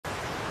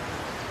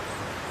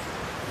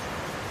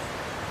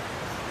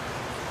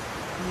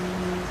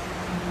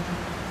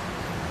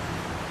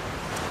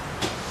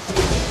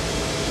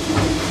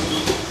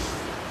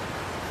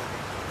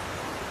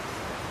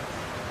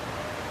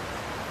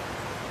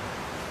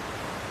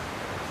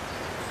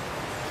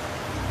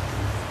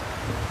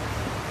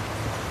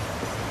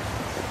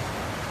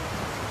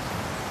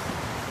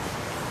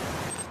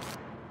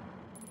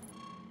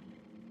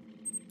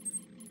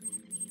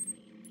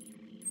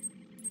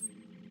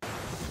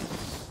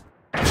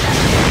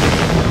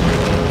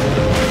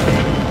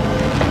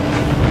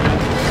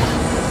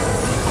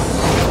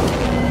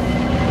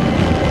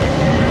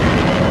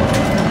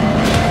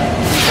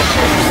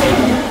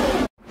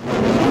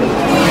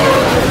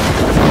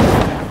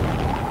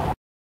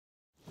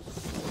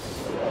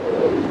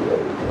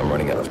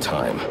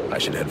I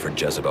should head for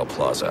Jezebel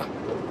Plaza.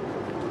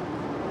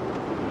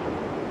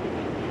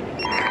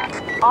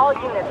 All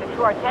units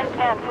to our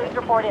 1010, please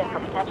report in for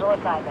potential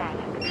assignment.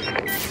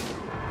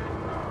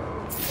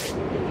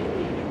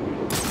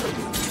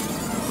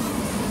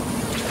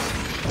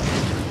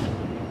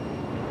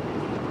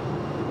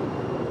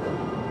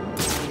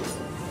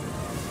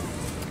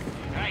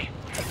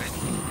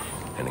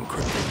 An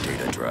encrypted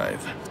data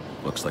drive.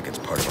 Looks like it's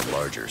part of a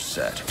larger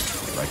set.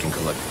 I can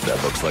collect...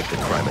 That looks like the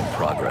crime in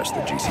progress the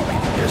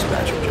GCP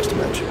dispatcher just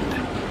mentioned.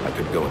 I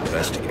could go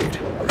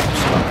investigate, or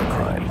stop the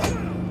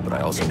crime. But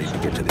I also need to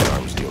get to the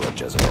arms deal at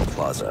Jezebel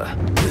Plaza.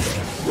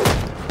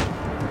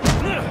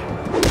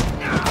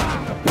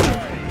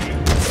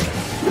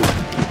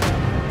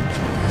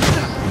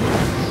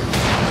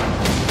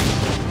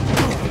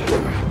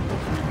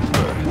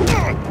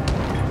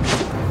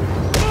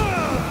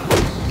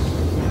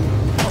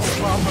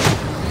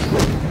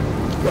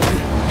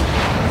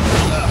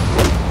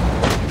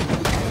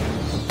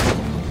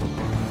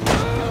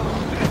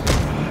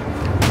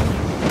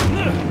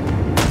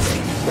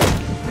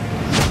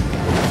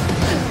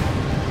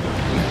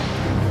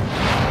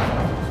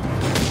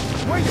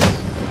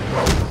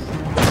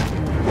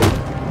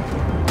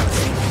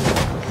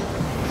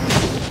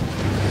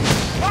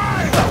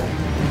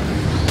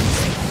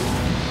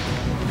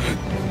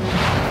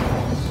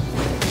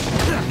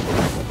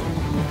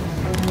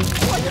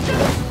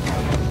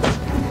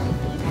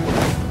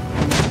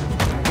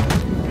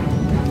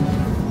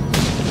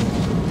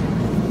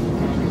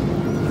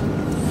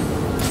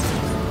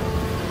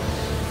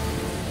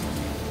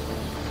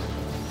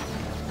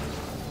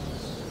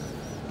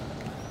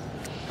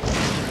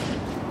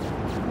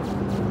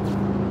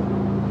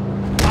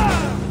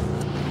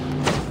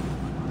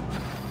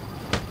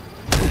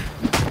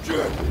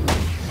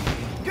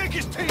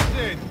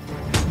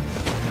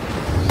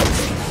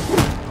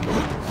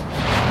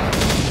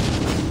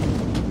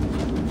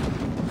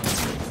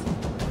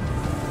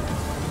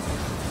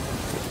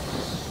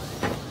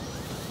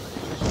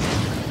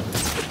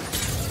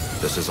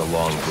 This is a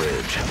long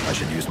bridge. I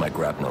should use my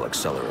grapnel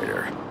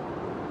accelerator.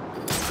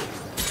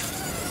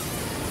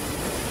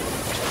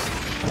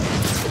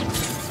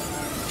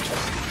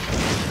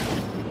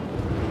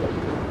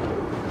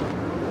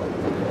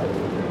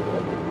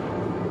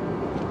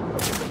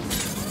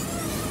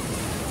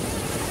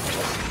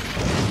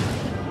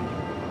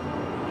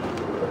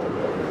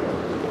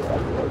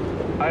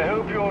 I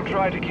hope you'll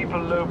try to keep a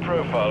low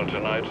profile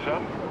tonight,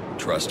 sir.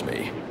 Trust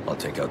me, I'll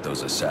take out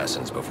those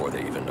assassins before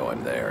they even know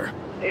I'm there.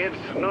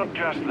 It's not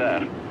just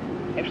that.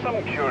 If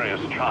some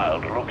curious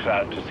child looks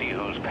out to see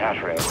who's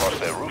pattering across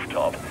their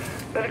rooftop,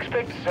 they'll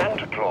expect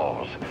Santa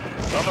Claus,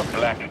 not a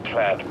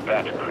black-clad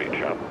bat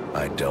creature.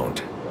 I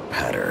don't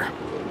patter.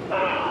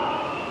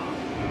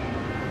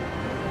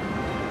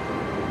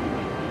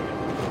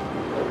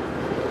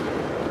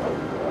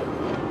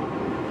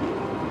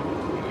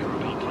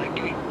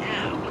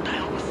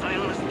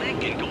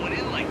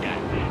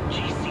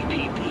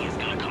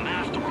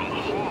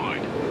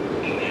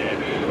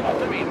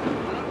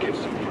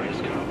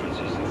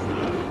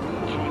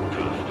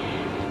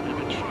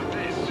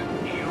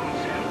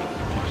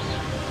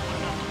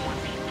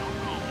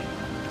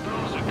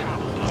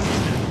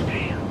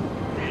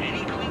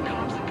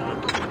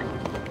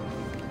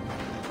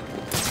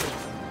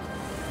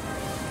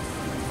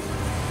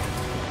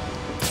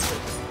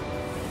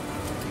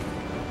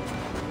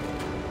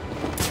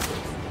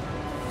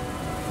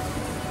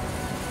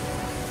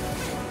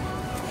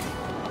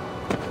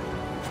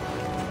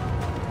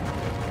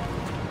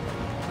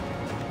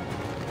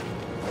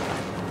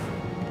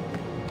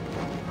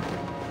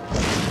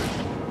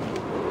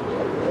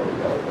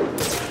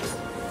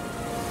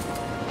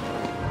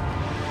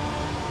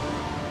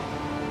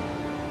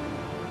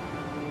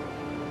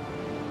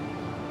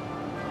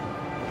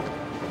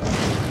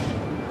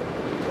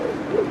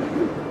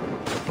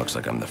 Looks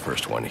like I'm the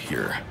first one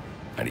here.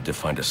 I need to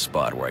find a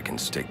spot where I can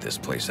stake this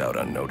place out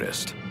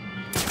unnoticed.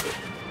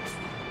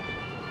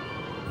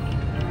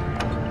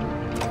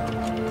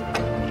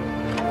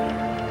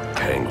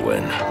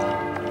 Penguin.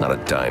 Not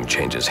a dime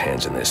changes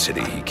hands in this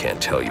city he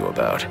can't tell you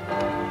about.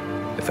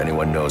 If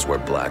anyone knows where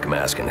Black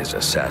Mask and his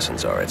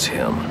assassins are, it's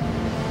him.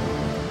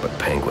 But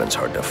Penguin's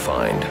hard to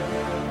find.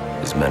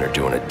 His men are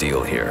doing a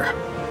deal here.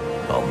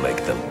 I'll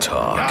make them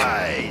talk.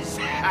 Guys!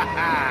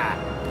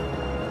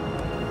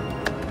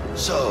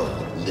 So,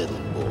 little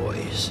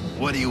boys,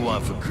 what do you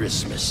want for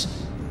Christmas?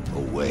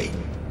 Oh wait,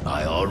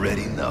 I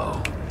already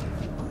know.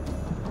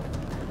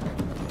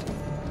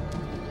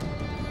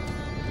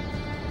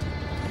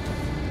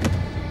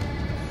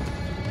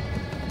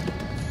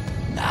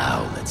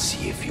 Now let's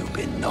see if you've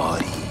been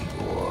naughty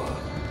or...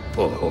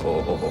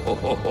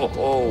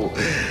 Oh,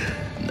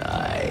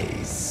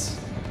 nice.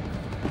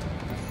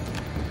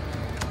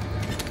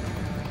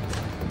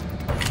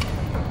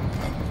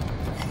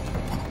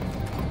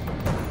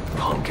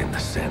 Punk in the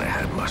Santa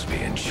hat must be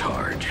in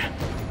charge.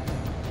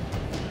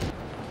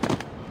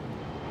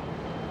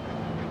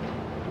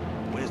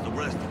 Where's the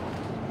rest of them?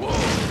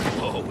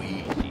 Whoa,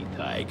 easy,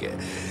 Tiger.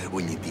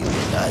 When you deal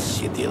with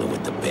us, you're dealing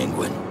with the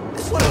Penguin.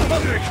 That's what I'm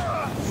wondering.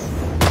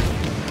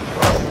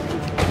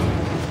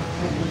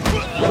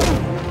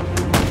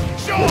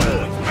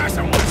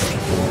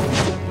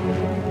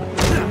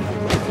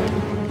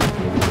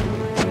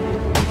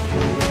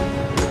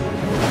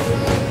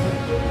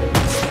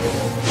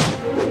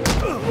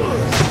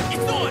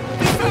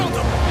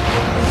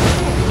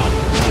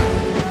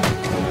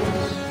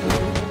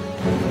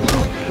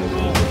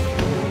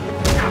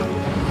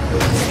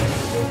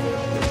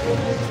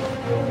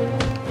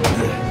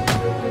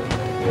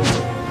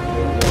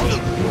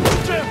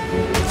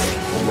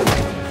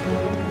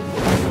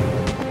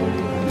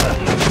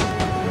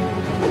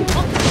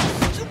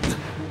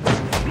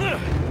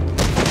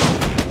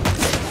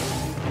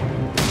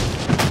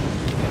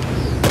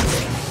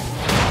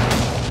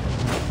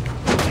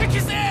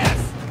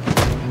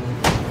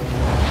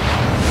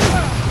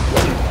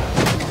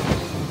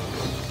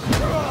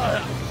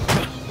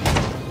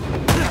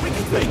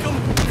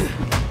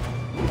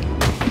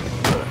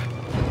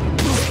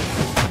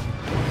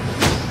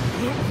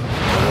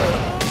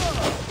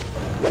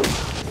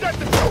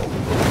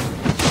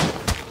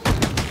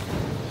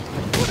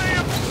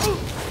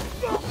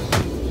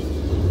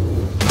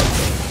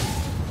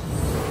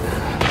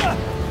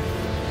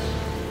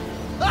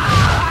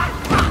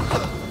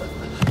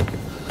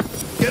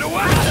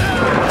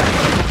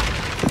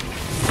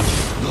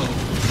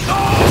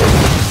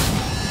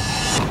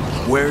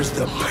 Where's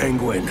the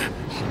Penguin?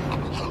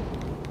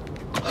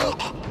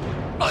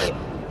 I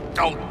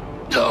don't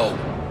know.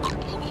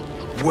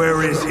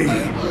 Where is he?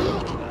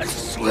 I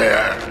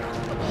swear.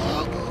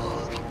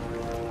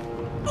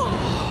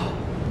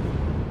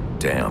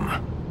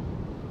 Damn.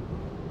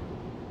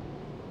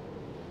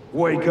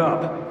 Wake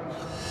up.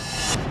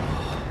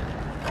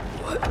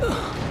 What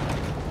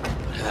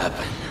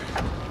happened?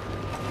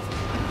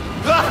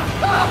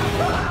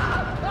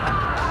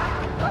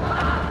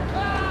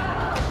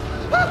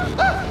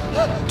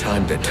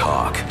 Time to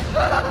talk.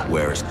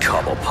 Where's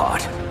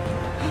Cobblepot?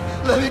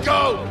 Let me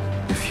go!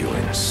 If you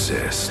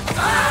insist.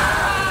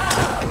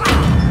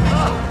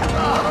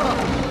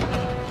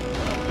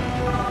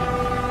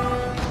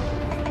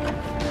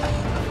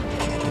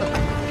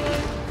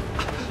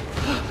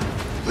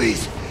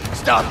 Please,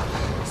 stop!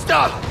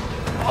 Stop!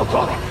 I'll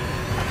talk.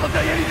 I'll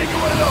tell you anything you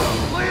want to know,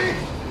 please!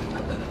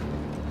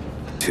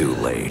 Too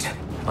late.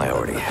 I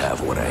already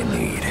have what I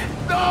need.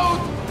 No!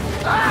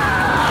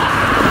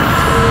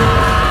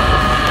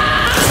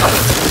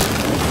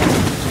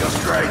 You're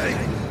crazy!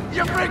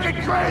 You're freaking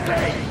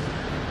crazy!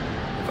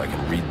 If I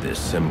can read this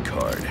SIM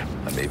card,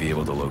 I may be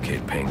able to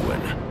locate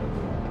Penguin.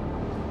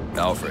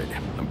 Alfred,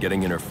 I'm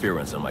getting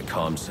interference on my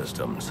comm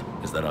systems.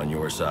 Is that on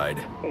your side?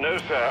 No,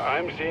 sir,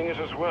 I'm seeing it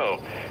as well.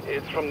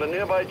 It's from the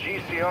nearby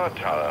GCR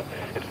tower.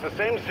 It's the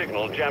same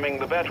signal jamming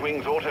the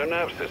Batwing's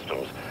auto-nerve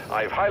systems.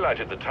 I've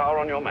highlighted the tower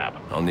on your map.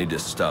 I'll need to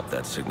stop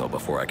that signal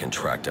before I can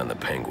track down the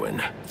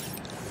Penguin.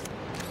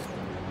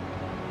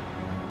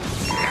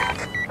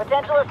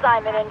 Potential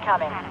assignment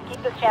incoming.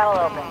 Keep this channel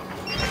open.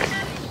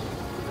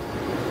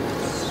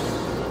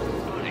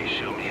 They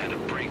show me how to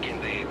break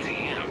into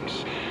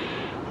ATMs.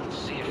 Let's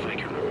see if I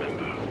can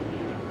remember.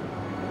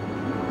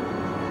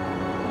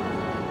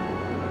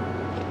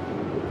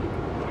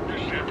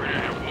 Understand I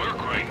have work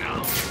right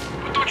now.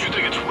 But don't you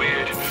think it's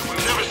weird?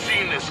 We've never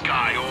seen this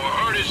guy or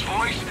heard his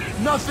voice.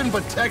 Nothing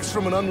but text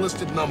from an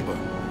unlisted number.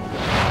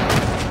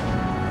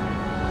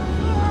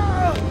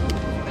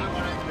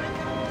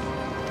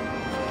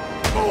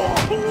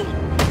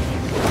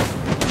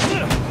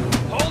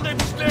 Hold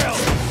it still!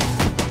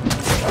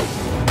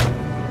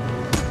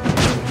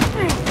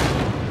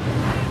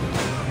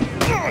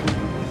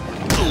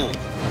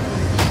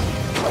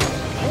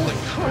 Holy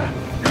crap!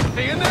 You're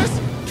seeing this?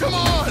 Come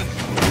on!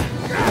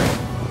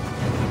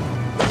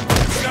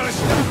 You gotta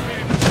stop me!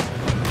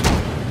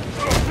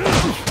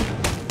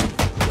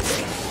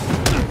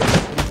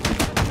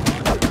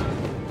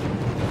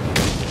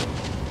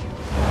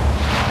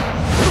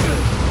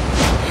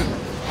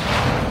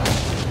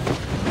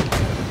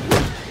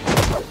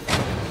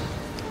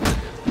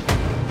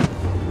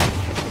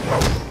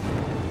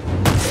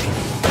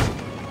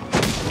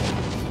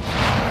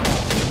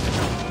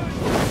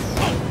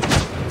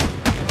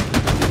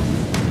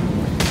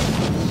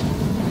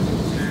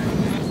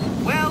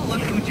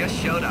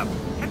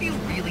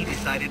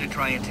 To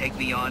try and take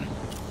me on?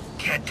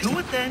 Can't do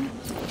it then.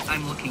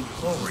 I'm looking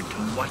forward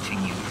to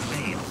watching you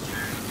fail.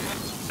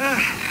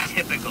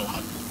 Typical.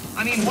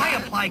 I mean, why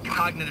apply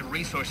cognitive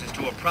resources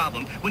to a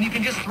problem when you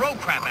can just throw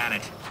crap at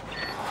it?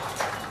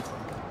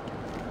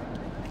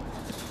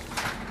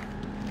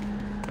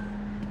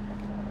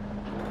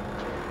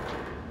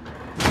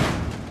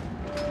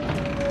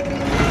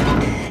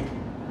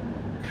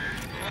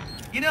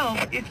 You know,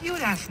 if you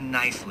had asked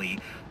nicely,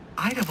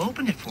 I'd have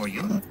opened it for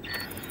you.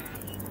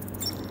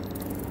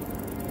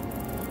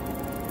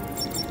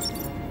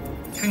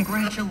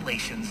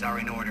 Congratulations are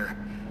in order.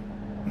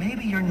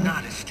 Maybe you're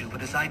not as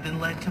stupid as I've been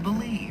led to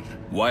believe.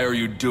 Why are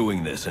you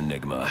doing this,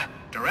 Enigma?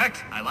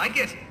 Direct, I like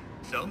it.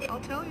 So, I'll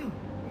tell you.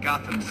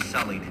 Gotham's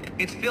sullied.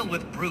 It's filled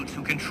with brutes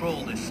who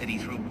control this city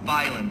through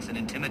violence and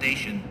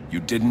intimidation. You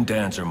didn't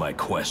answer my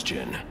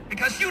question.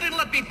 Because you didn't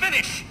let me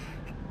finish!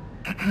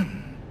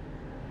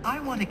 I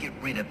want to get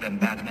rid of them,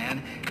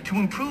 Batman, to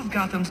improve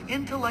Gotham's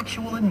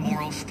intellectual and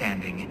moral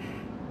standing.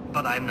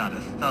 But I'm not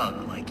a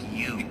thug like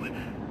you.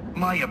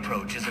 My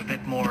approach is a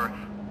bit more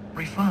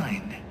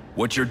refined.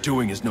 What you're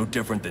doing is no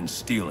different than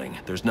stealing.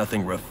 There's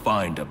nothing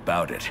refined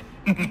about it.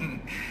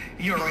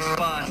 Your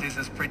response is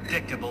as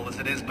predictable as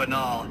it is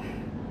banal.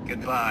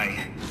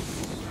 Goodbye.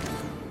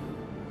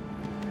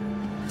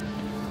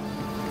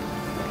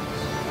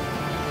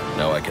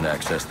 Now I can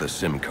access the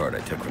SIM card I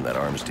took from that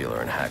arms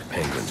dealer and hack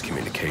Penguin's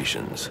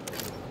communications.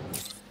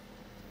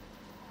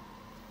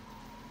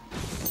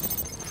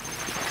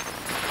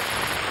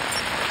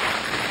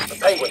 The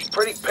Penguin's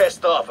pretty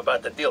pissed off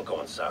about the deal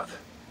going south.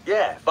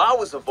 Yeah, if I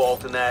was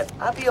involved in that,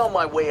 I'd be on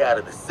my way out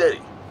of the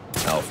city.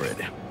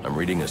 Alfred, I'm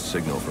reading a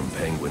signal from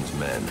Penguin's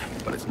men,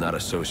 but it's not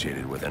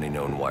associated with any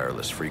known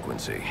wireless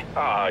frequency.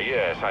 Ah,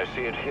 yes, I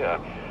see it here.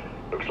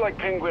 Looks like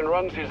Penguin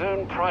runs his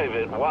own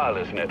private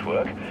wireless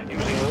network,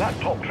 using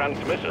laptop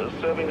transmitters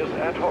serving as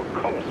ad hoc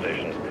comm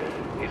stations.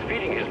 He's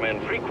feeding his men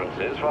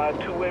frequencies via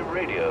two-way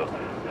radio.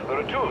 There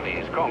are 2 of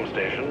these comm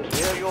stations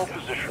near your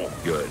position.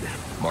 Good.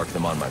 Mark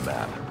them on my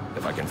map.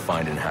 If I can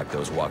find and hack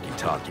those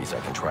walkie-talkies, I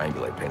can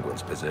triangulate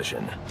Penguin's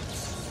position.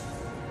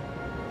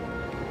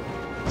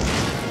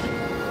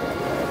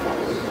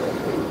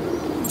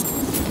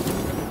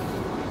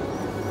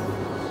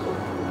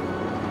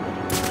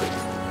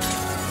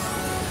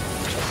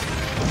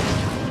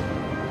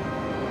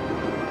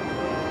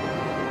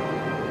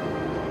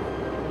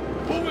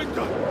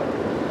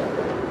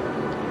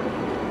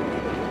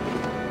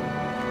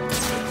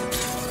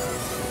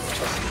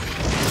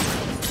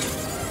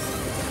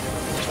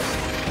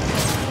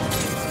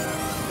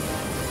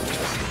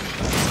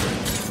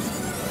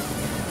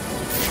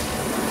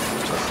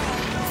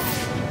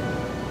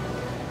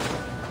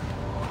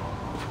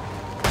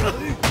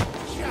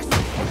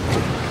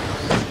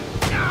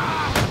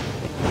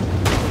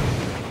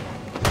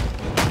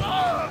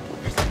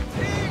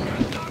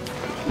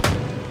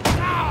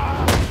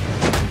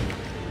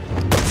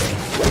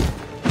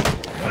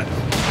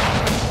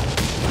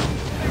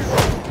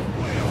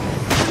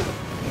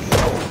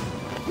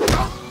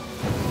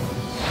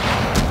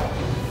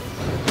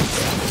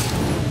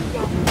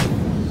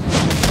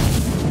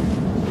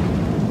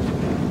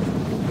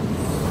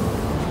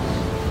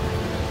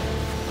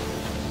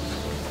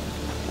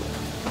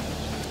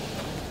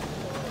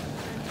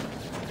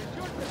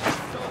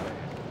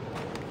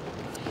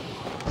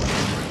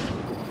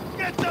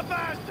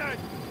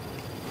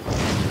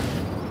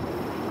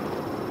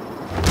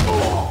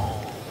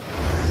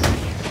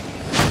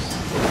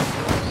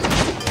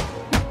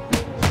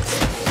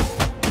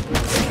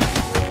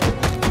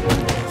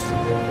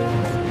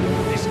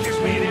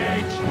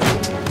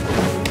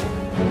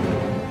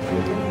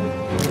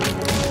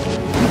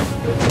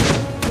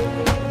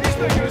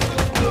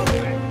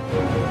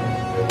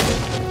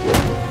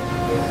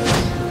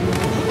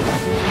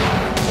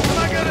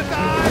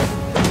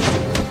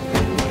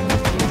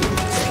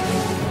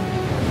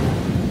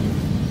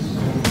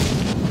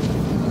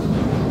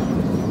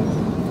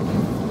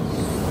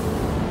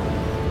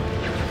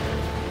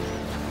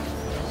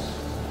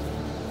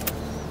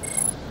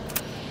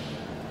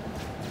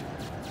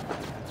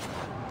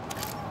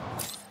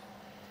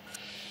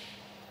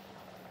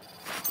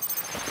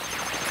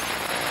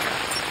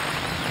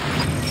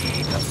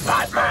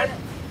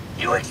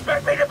 You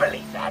expect me to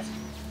believe that?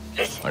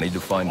 Listen, I need to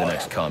find the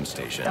next comm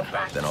station.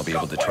 Then I'll be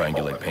able to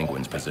triangulate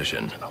Penguin's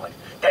position.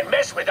 Then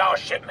mess with our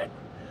shipment,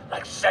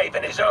 like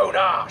saving his own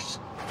arse.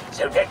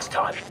 So next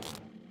time...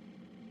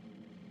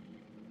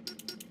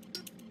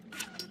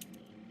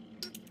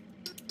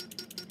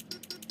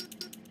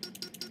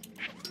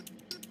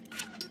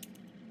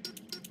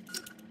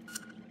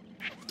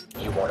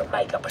 You want to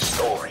make up a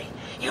story,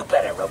 you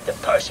better hope the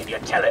person you're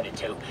telling it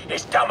to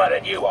is dumber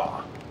than you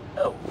are.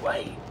 Oh,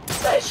 wait.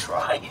 That's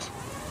right.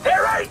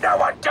 There ain't no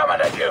one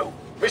dumber than you!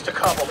 Mr.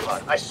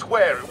 Cobblepot, I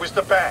swear it was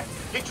the bat.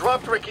 He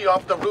dropped Ricky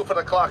off the roof of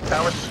the clock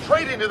tower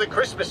straight into the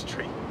Christmas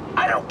tree.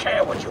 I don't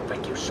care what you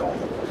think you saw.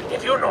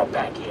 If you're not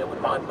back here with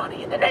my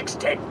money in the next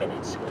 10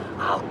 minutes,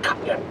 I'll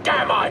cut your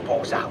damn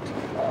eyeballs out.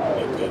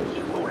 And then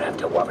you won't have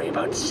to worry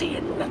about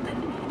seeing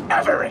nothing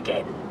ever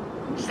again.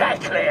 Is that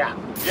clear?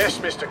 Yes,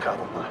 Mr.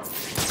 Cobblepot.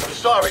 I'm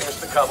sorry,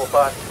 Mr.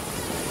 Cobblepot.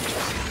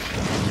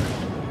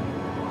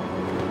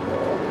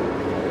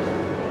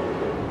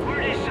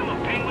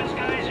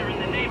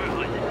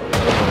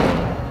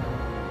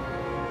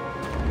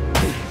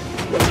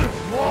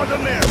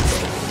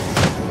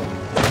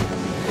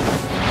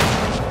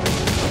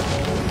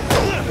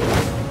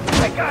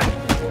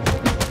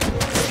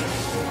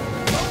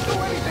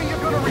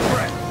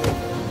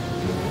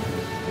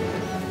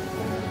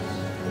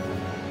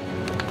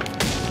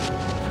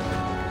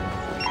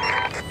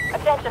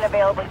 Attention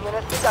available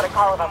units. We've got a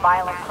call of a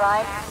violent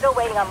crime. Still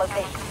waiting on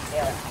location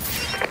details.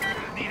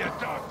 Need a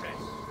doctor.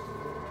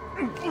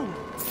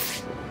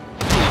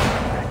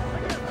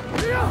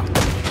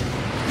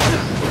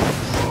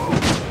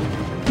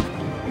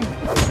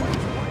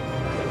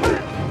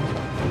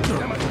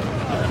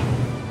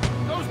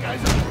 Those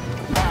guys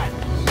are bad.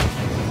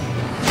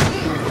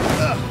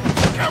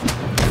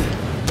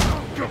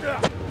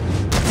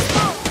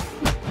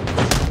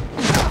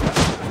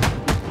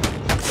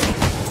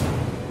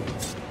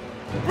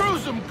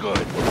 Bruise them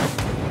good.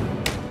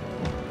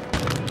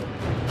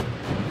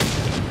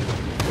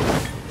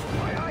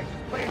 My eyes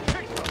playing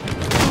tricks on me.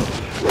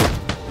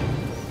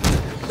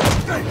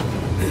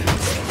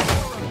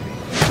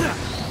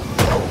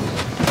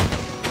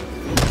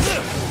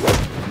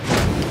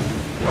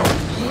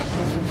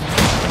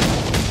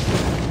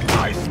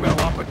 I smell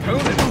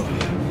opportunity.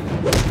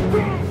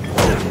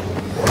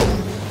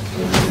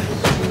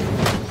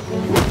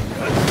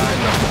 Good time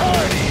to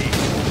party.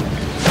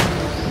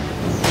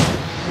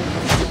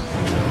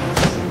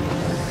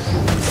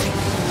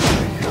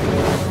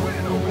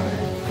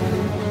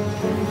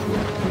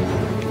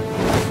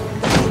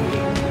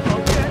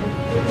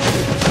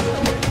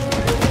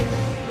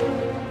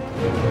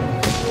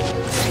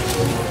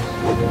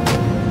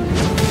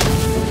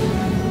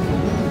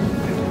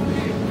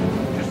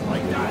 Just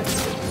like that.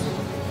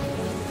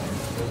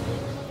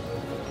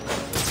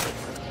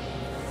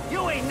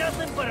 You ain't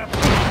nothing but a pig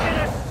in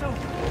a suit.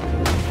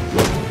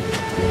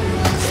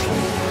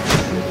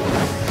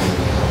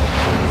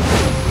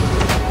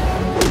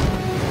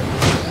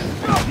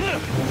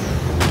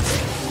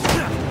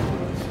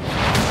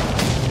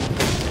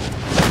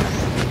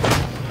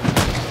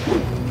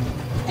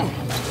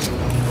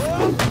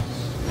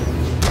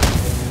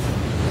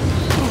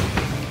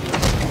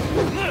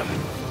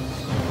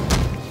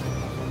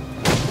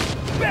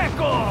 Back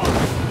off!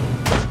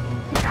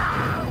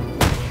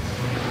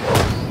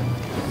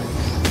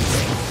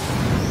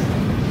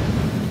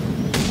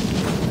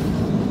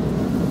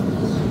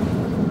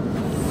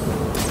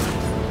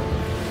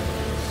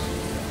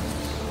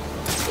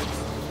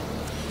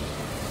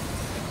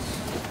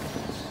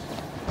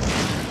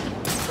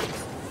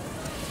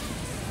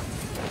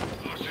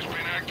 Boss has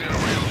been acting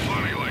real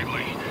funny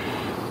lately.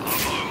 On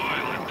Long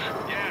Island.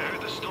 Yeah, I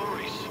heard the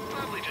stories.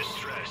 Probably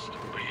distressed.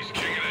 But he's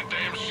king of the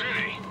damn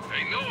city.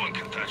 Ain't no one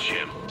can touch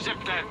him.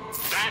 Except that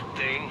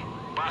thing.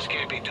 Boss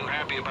can't be too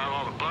happy about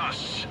all the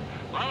busts.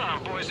 A lot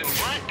of our boys in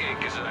Blackgate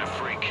because of that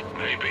freak.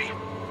 Maybe.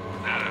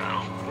 I don't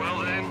know. Well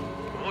then,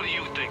 what do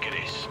you think it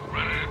is?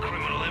 Running a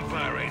criminal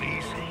empire ain't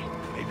easy.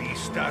 Maybe he's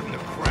starting to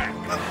crack.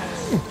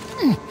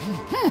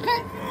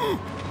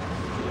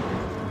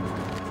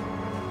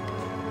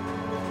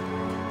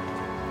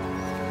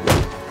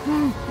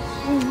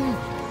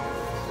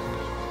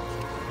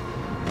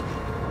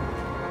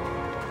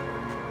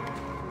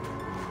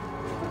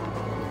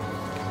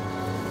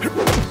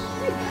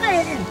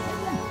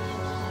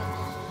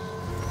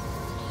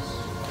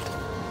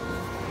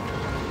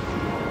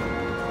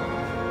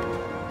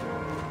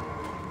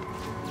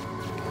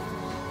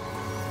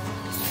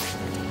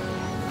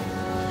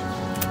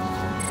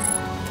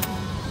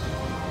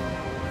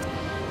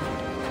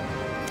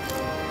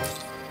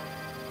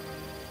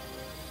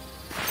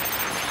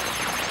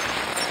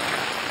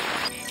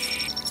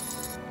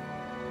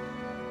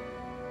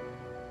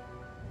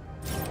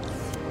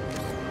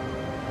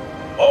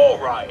 All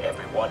right,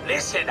 everyone,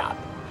 listen up.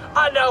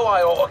 I know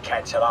I ought to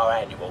cancel our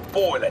annual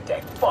boiler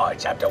deck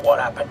fights after what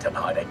happened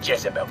tonight at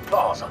Jezebel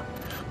Plaza.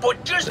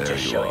 But just There to you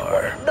show you are,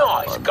 what a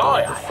nice on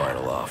guy board the I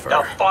final am, offer.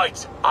 the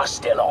fights are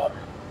still on.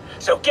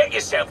 So get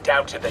yourself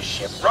down to the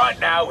ship right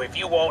now if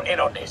you want in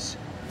on this.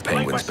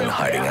 Penguin's been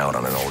hiding out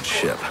on an old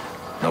ship.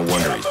 No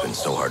wonder he's been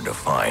so hard to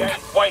find.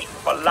 Wait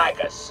for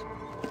laggers.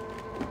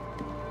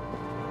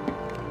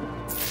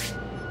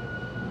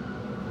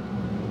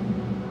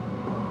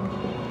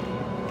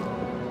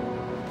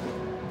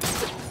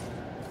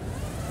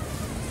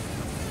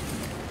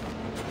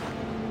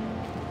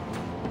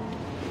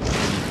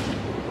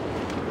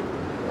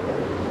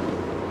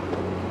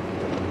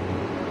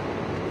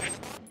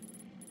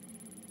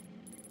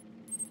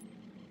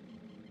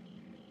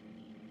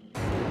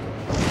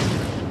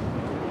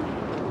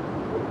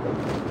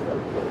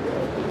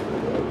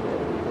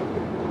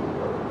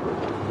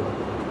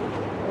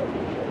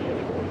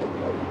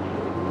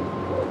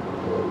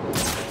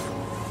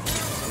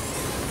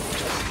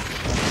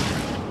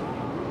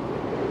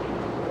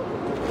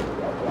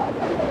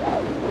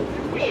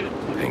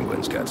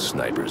 Penguin's got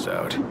snipers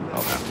out.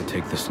 I'll have to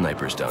take the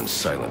snipers down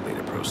silently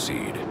to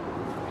proceed.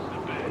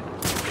 Okay,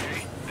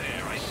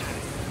 there, I said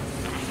it.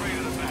 I'm afraid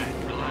of the bat.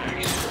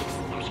 Relax.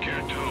 I'm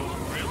scared too.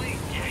 Really?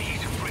 Yeah,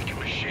 he's a freaking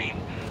machine.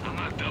 I'm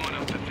not dumb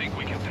enough to think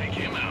we can take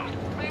him out.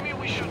 Maybe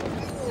we should...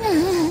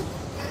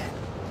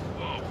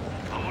 Whoa,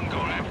 I wouldn't go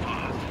that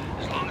far.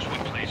 As long as we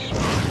play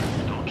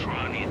smart, don't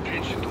draw any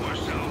attention to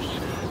ourselves,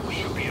 we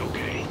should be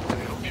okay. I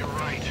hope you're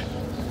right.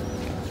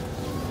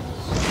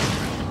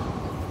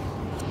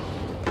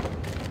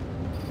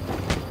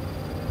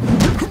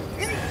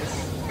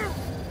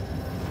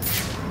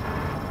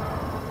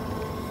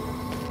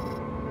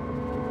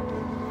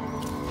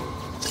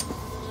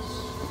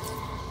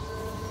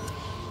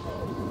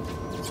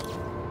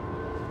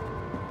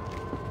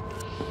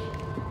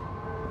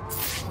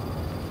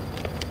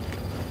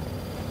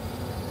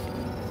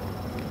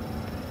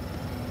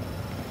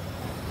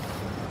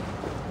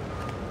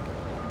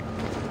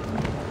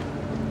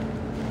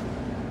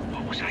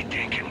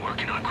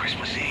 working on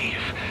Christmas Eve.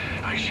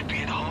 I should be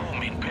at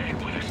home in bed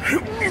with us.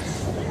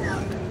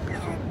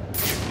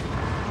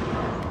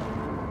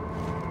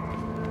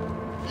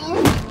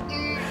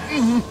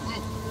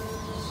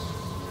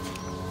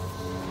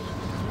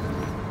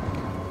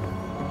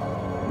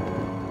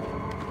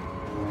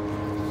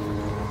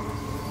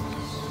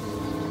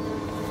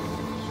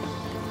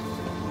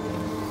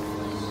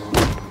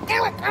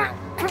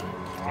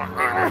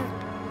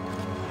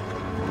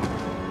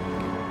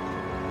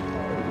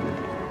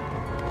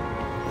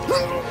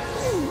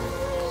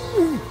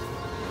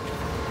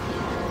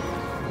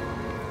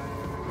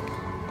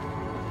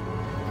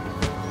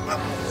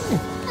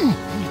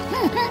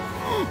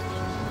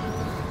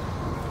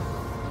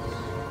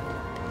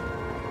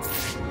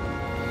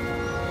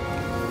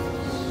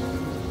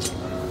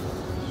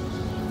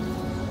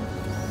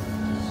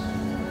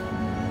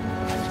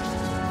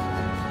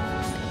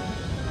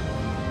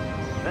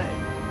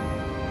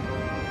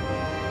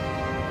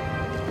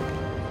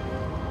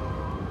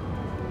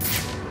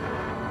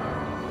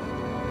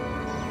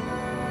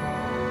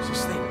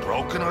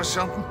 Broken or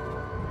something?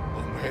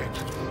 Oh, man.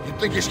 You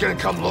think he's gonna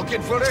come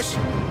looking for this?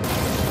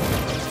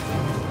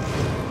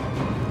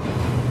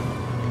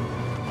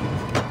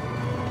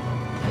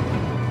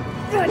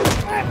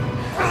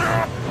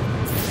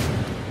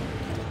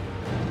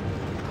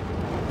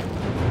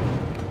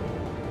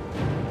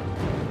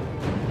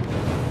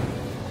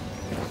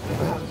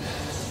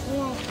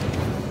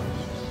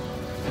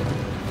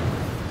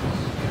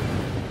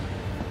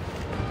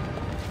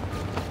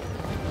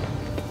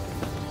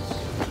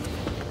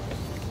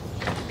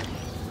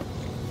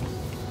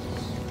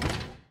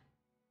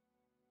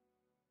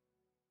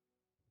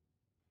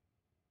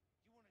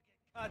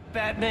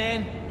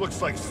 Batman?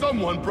 Looks like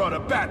someone brought a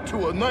bat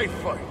to a knife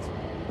fight.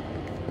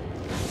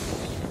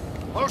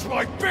 How's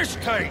my fish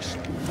taste?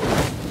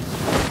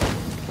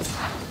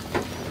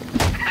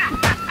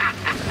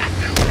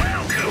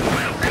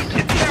 Welcome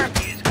to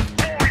Turkey's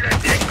boiler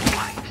dick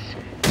fights.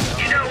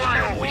 You know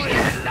I always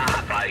get a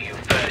laugh out of you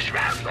first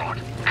round lot.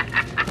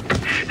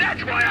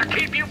 That's why I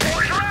keep you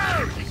boys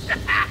around.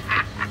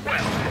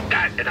 Well,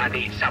 that and I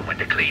need someone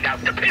to clean up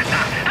the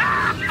pisser.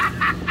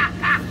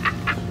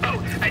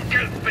 And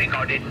don't think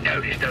I didn't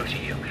notice those of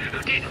you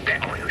who didn't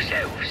bet on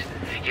yourselves.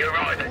 You're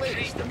either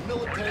cheap or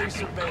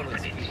lacking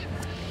confidence.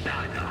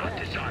 Neither are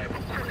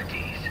desirable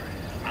qualities.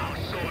 I'll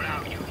sort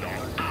out you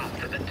lot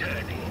after the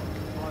tourney.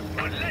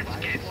 But let's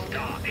get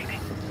started.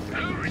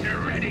 Who's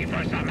ready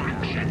for some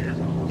action?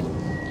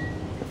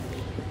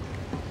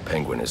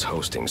 Penguin is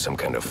hosting some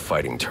kind of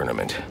fighting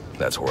tournament.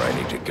 That's where I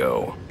need to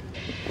go.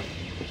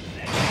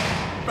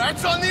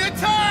 Bats on the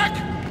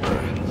attack!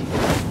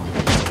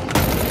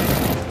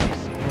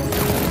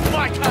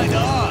 My kind of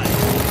eye!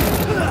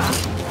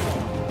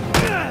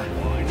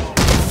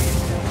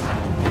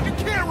 You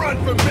can't run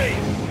from me!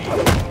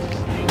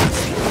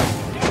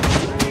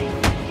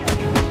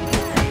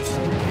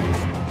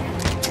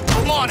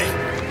 I'm on it!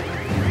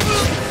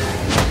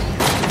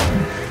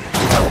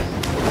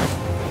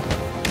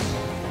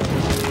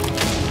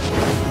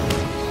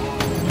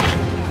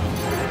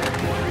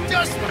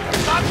 Just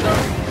stop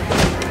them!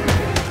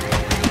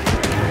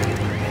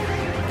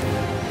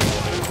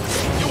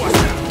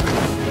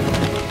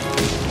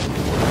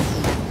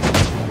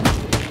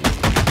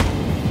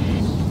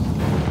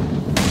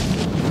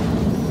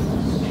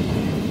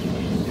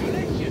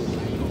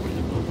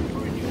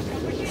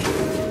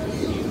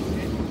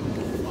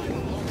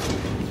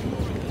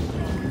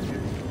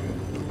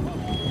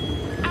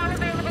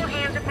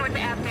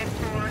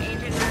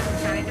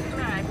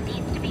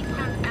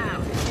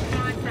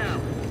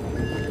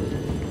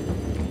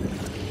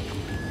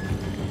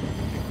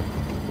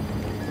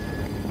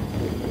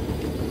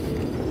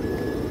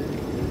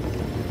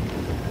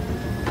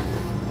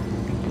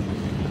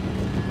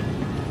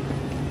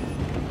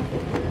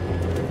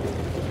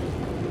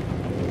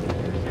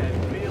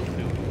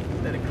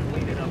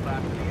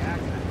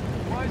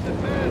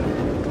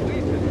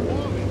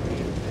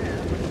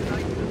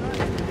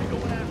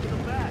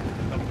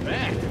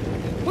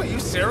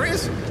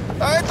 Serious?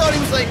 I thought he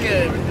was like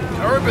an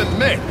urban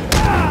myth.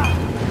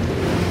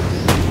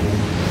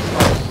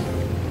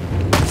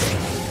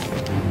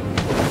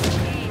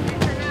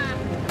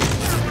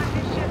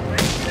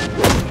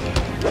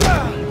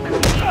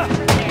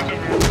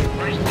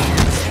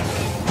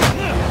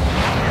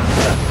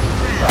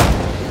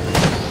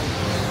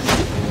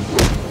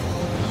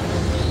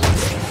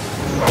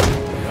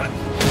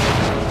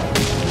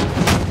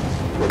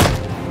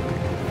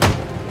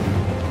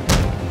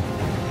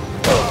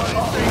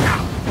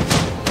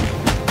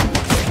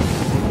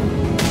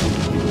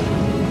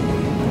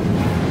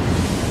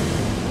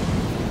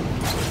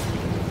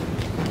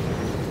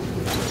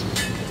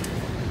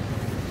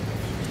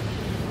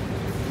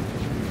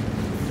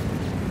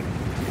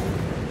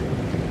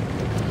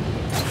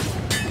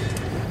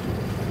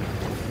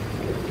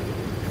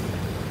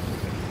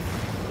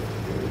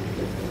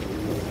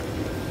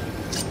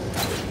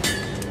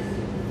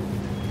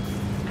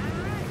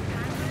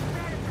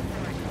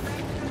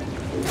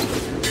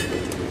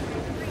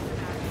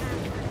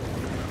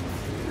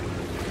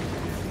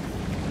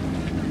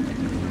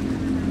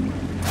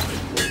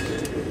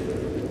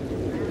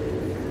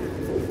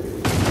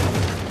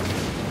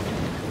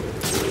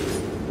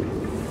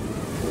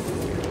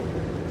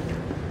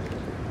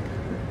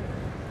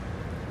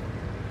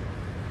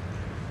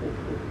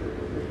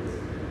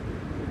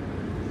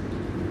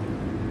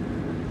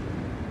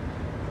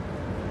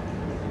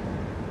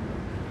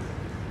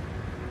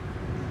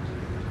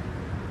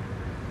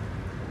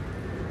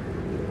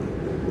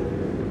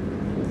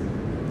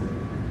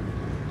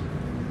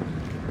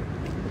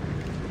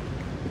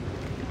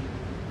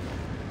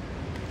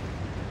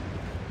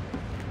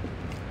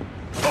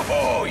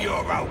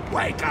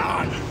 Wake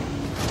on!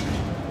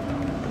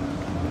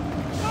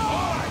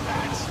 Alright,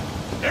 lads.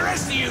 The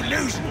rest of you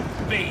losing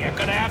me are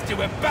gonna have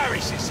to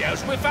embarrass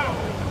yourselves without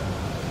me.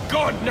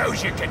 God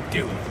knows you can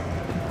do it.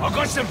 I've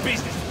got some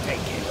business to take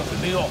care of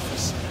in the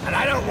office, and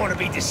I don't want to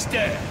be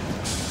disturbed.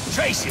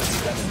 Tracy will be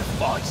running the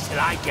fights till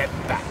I get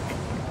back.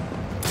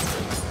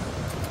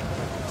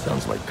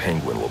 Sounds like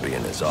Penguin will be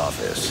in his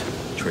office.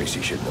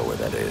 Tracy should know where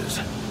that is.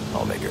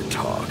 I'll make her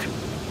talk.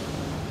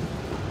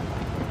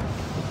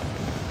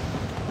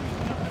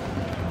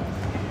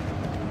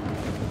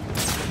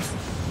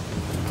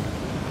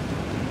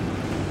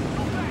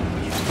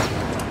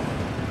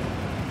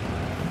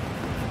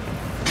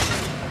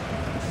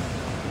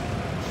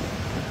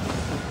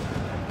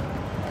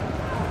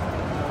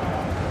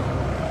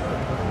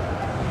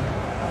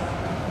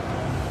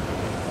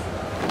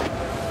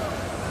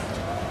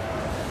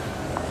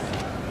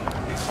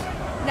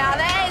 Now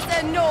there's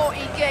a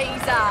naughty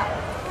geezer.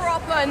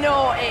 Proper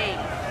naughty.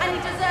 And he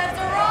deserves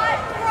a right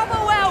proper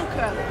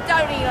welcome,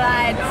 don't he,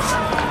 lads?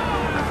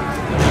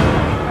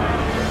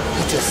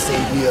 You just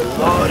saved me a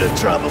lot of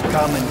trouble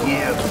coming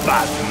here,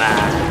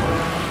 Batman.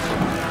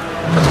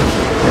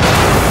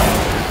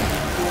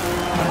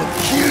 I'm gonna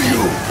kill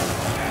you.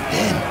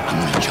 Then I'm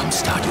gonna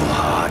jumpstart your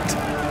heart.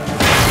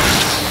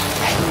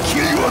 And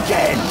kill you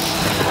again.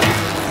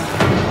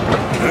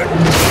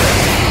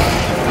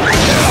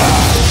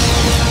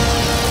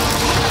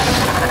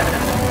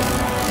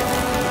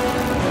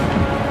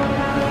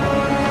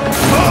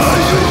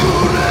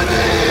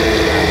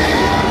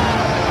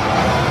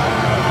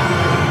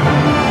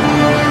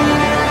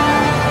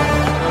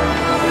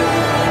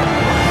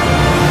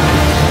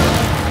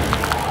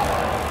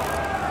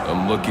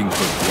 I'm looking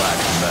for Black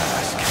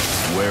Mask.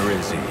 Where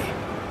is he?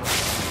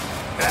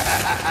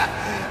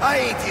 I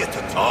ain't here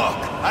to talk.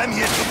 I'm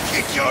here to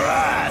kick your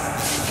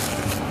ass.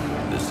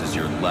 This is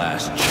your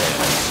last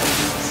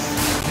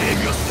chance. Name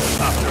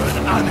yourself after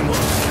an animal.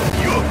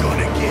 You're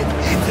gonna get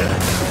eaten.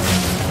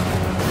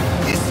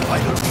 This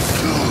fight will be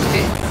 2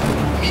 hits.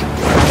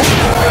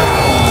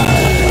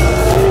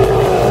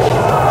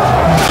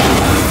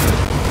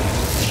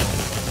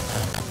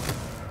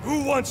 Who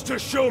wants to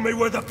show me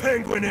where the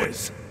Penguin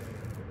is?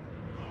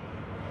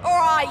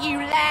 Alright, you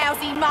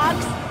lousy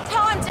mugs.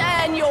 Time to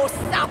earn your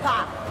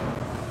supper.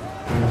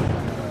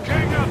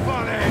 Gang up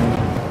on it!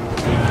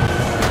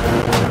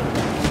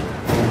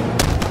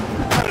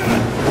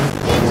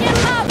 Did your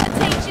mother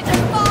teach you to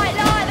fight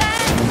like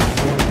that?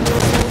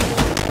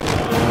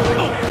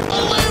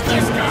 Leave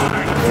this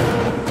guy!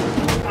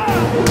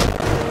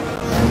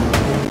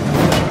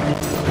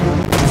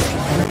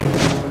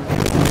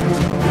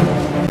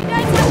 You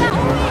don't tell that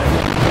on me.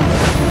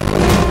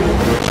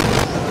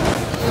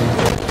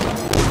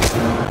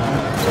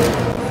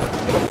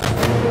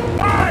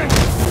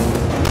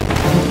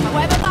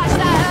 However much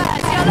that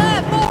hurts, you'll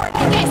learn more if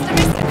he gets to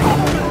Mr.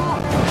 Commodore.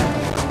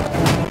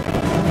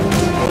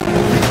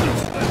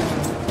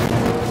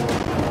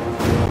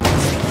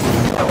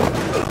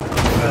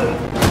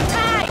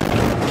 Hey,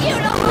 you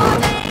look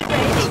hard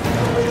hearing.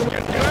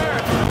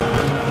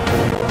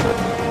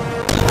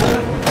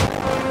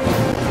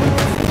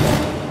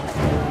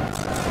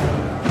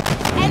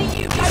 Any of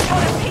you don't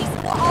want a piece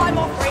of what I'm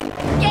offering,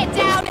 get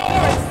down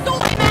here and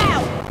sort him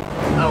out.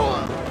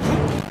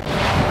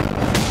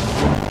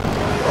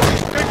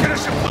 He's taking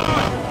us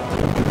apart!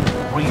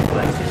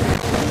 Reflexes.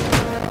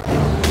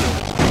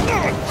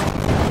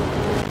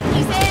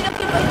 He's here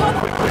looking for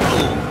Commodore.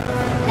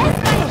 Let's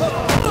make sure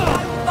we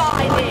don't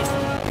find him.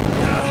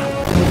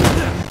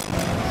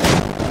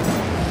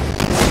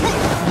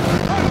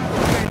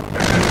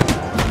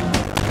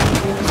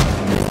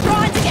 He's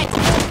trying to get to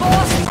his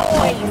boss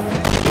toys.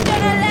 You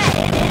gonna let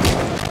him in?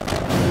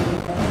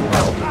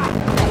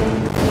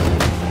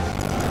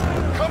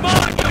 Come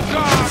on, you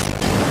dog!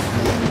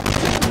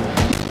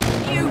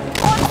 You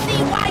pussy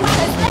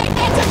wankers, let him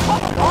get to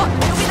Commodore.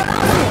 You'll be the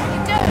last thing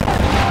you do.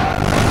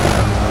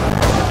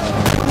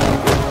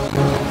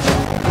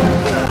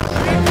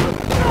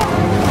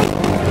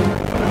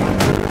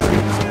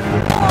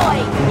 Boy,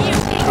 you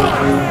think he's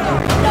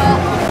not.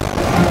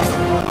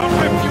 I'll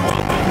rip you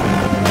up!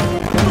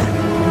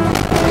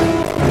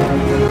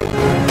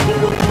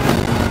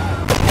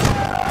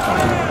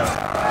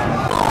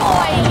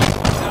 Boy,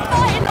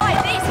 fighting like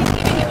this is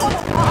giving you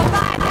Commodore a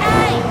bad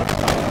name.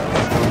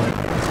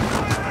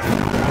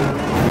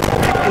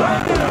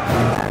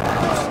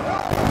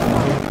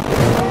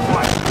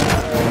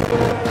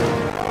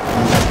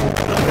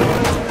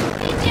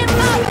 Did your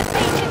mother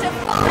teach you to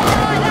fight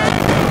like that?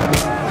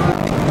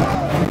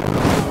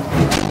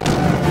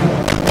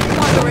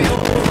 Margaret,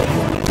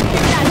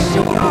 you're not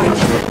sure, are you?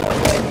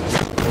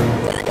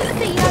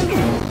 See,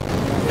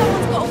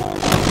 someone's got a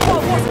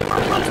wall wasn't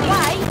coming his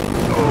way.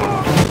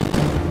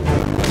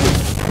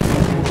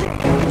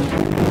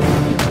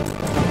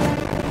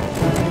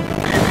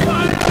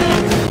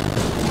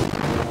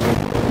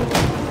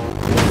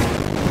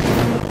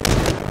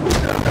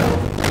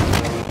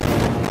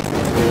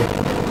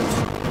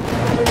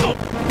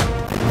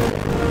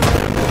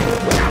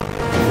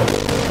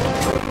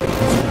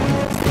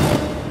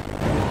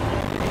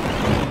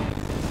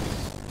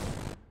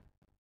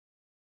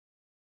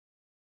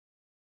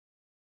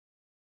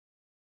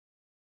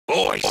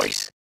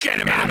 Boys,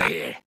 get him out of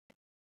here.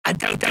 I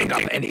don't think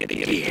I'm any of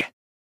the gear.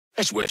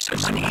 Let's whip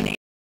some money.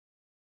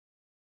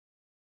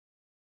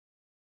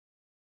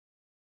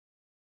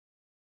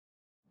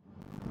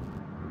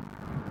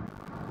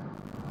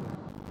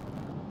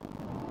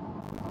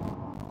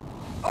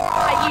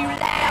 Alright, you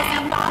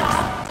lousy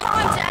mugs!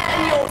 Time to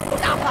earn your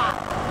supper!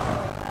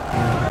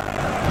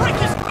 Break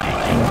his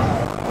leg!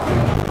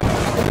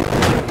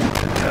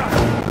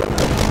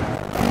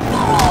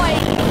 Boy!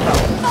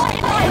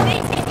 Fighting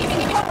like this is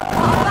giving you a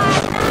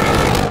bad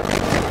name!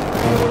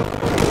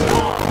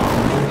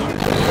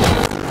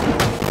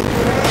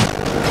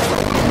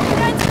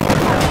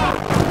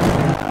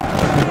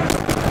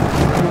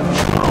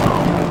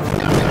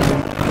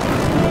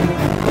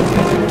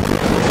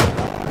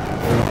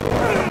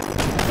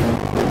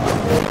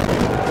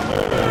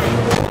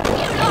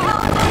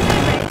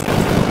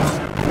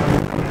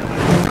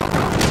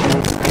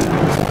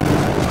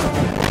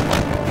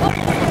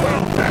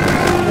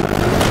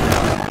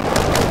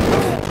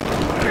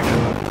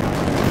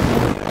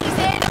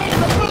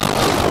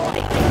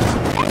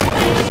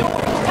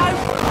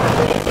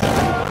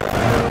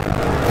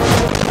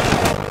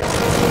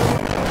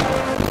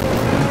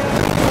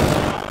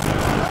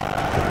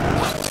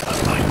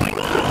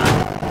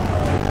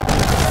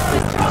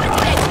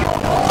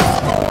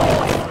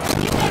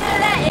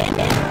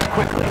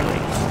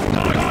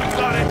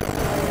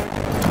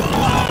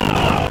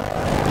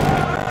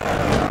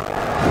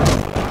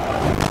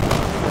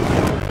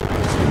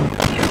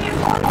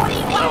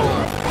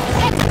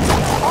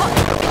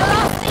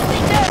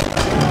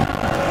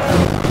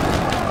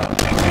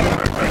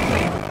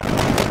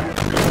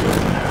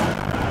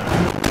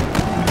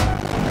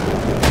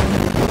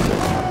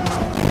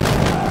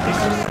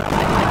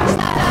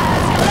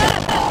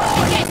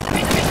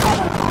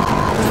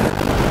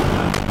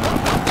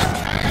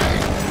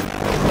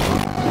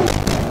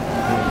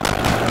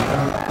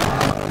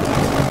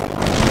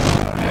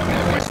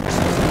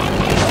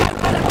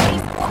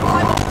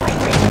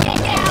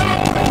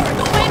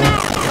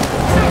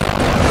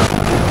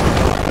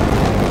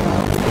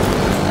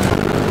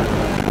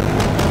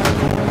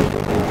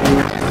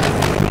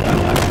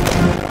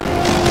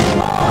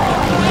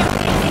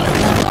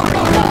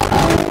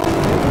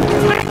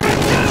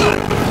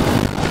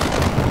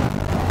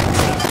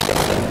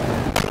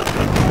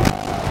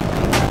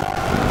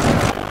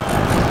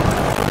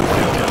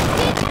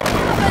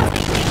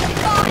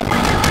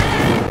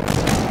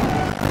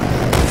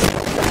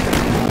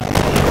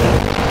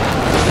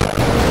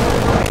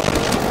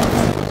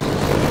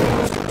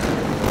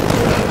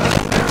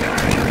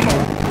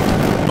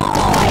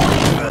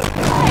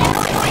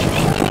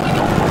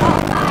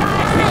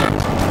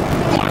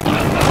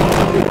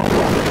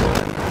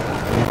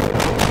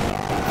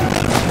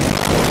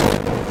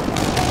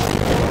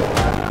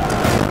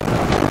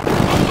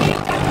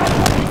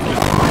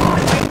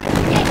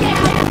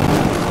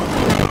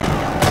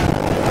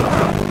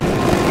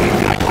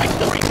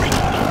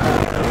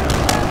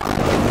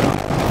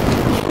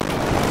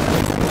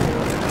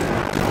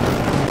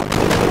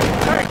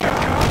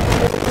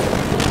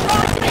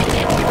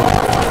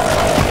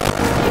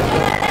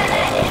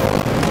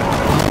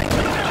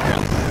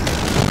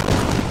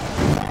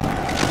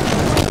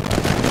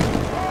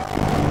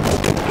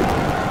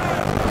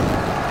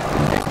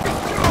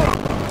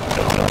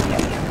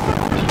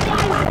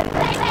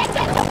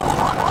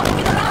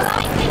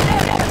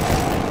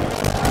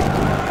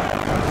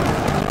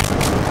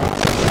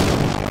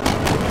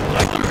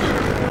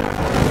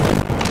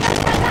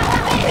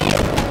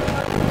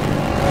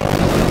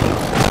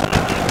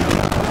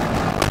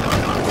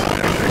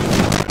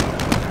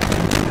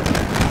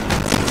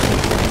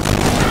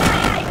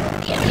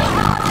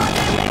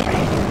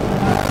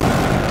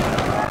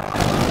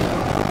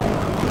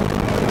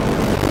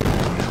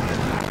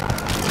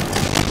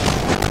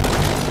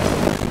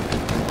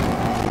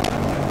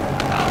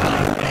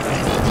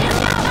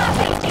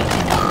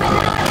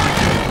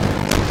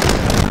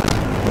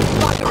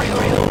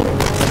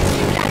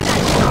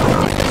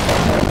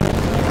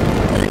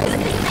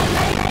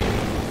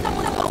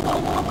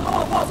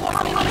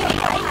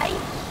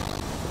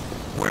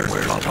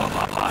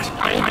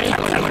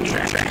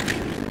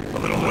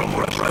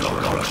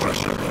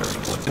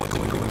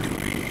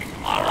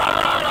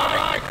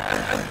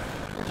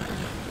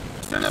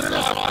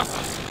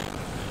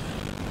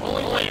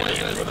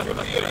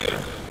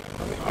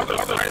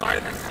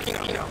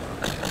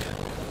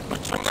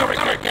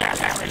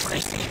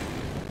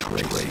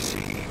 Tracy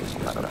is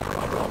not a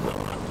problem.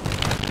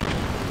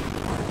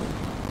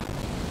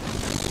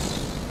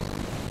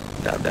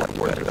 That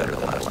worked better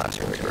than my last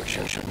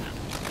interrogation.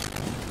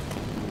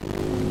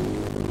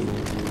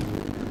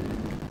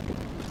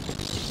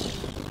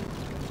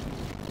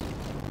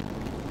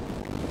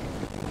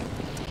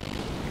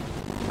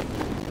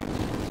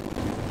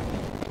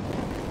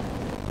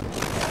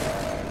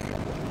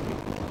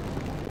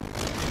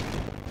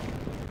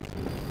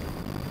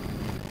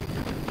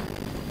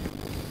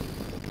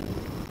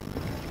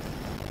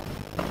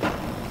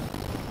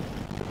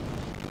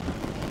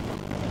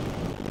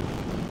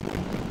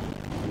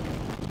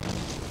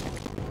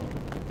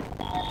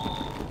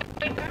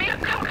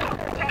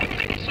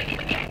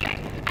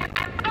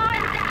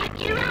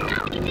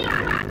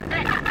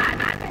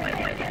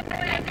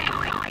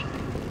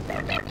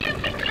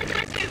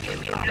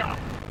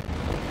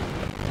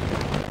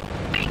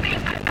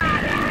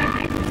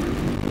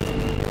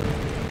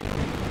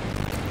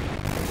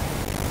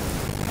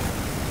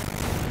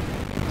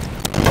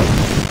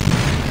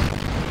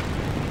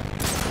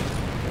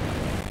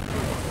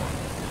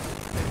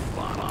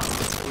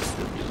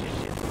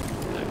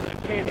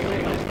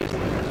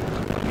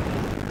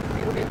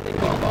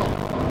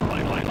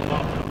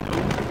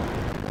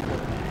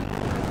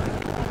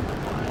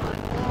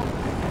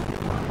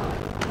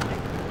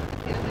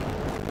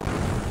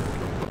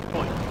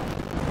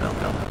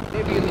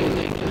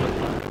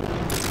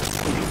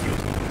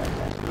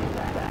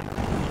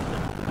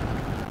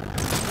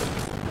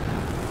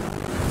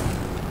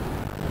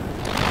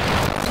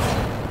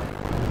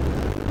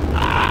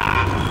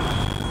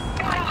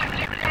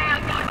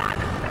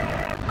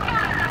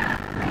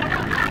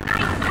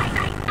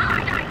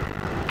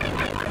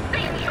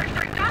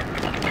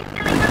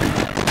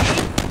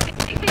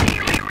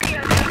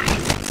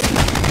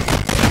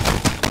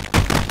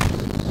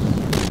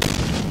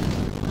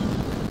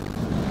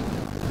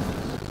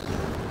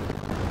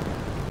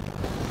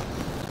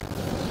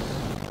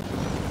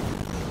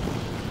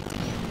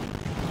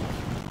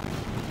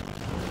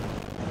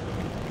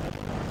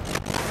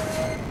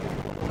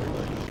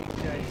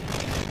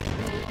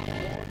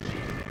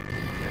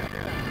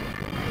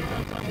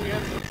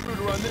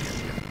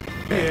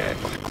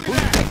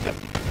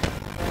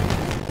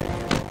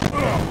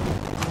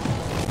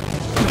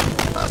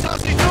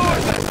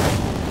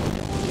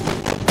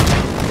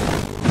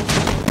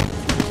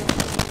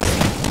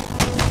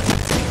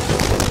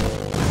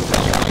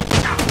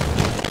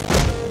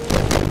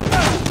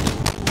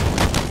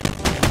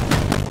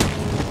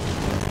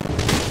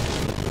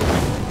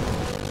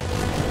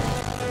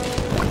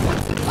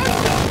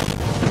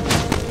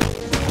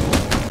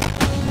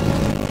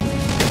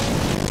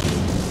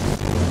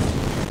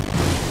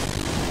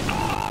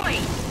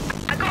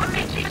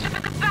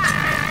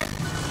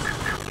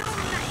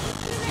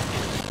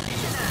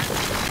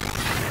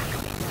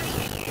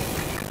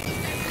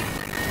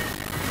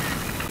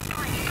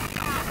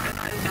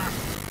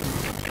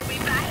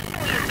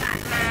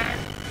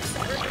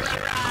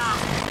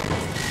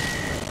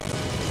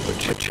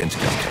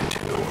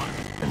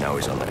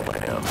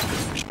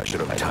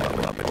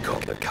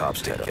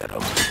 Cops did get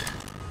him.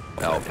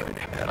 Alfred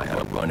had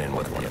a run-in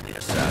with one of the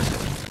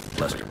assassins,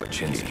 Lester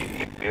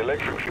Baczynski. The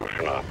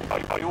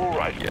electrocutioner. Are you all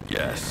right?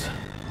 Yes,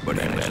 but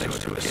he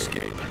managed to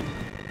escape.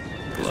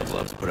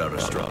 Gloves put out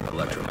a strong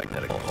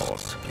electromagnetic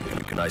pulse.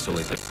 You can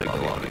isolate the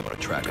signal on him to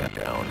track him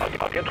down.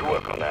 I'll get to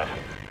work on that.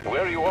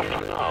 Where are you off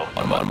to now?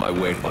 I'm on my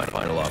way to my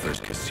final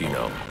author's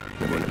casino.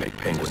 I'm going to make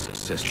Penguin's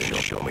assistant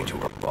show me to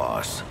her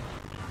boss.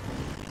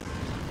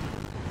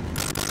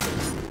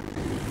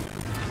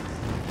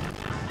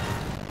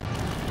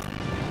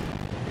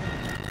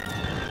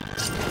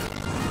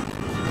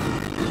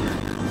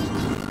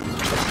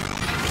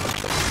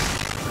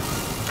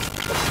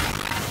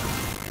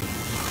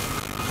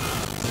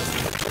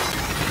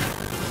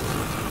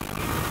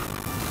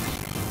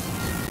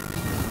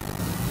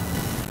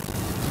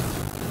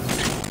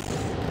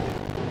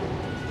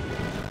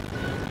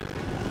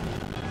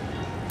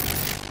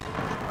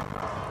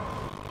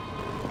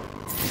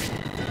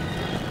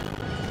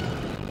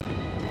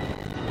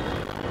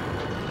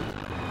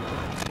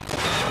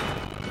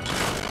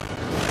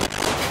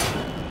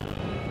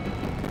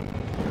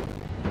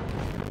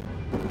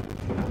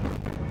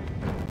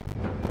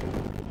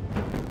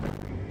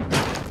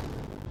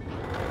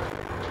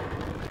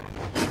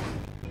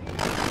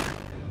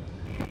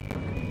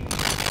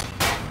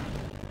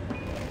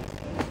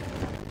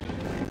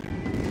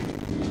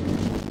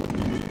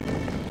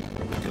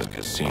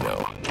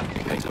 Casino.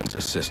 Penguin's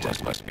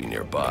assistant must be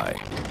nearby.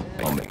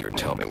 I'll make her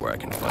tell me where I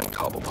can find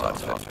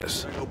Cobblepot's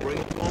office.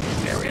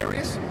 There he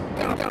is.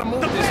 Gotta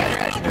move this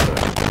cash.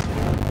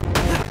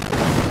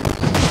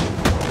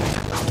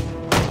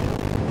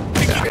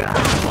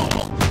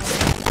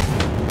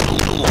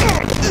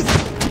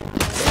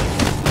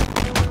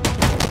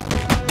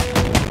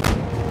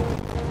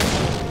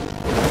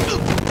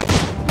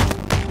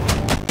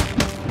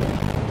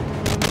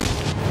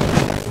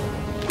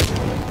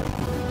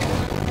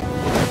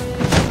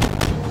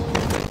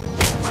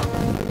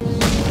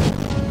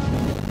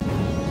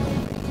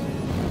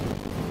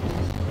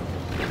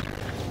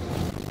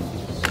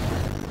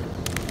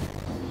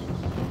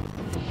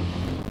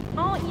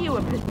 You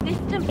a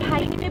persistent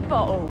pain in the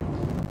bottle.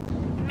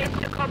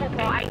 Mr.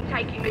 Cobblepot ain't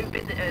taking new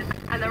visitors,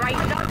 and there ain't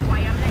no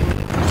way I'm letting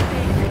you come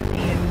there to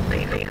you,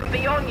 so you can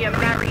be on your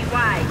merry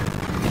way.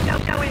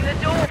 Show in the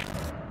door.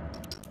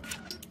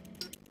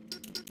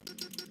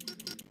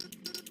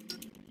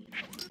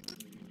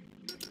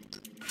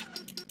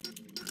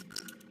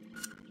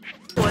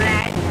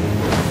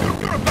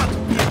 You're about to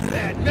be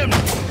that, never.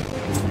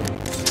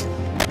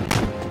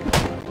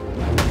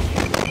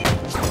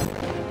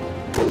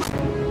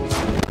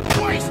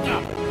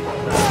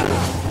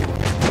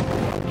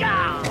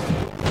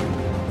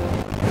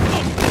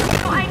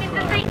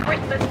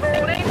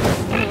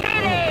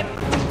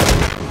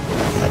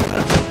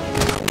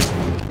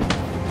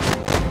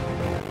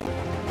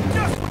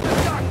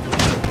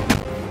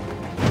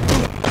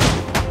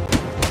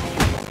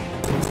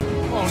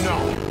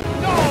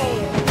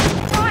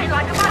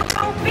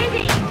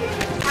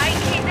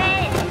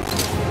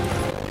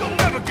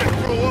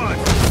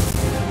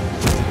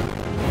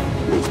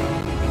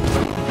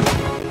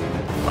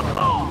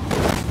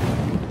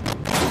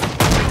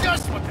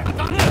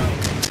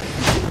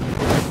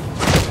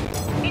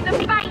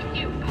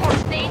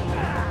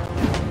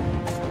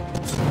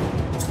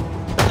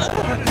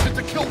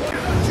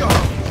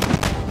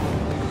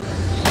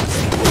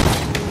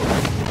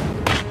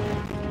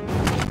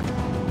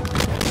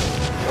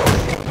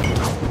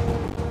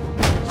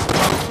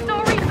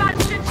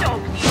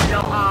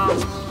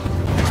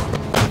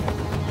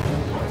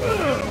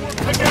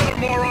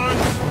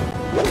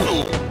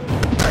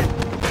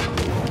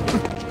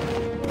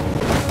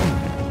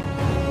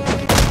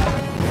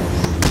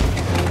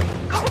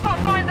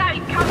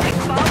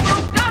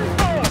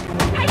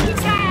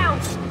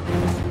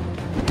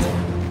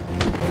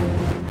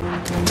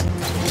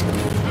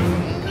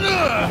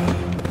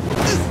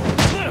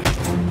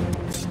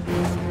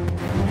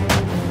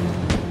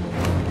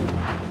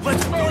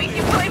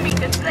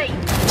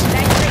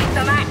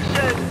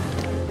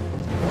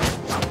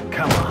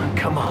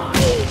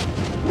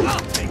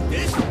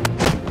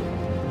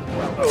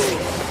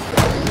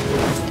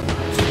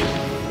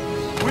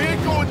 We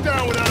ain't going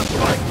down without a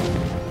fight.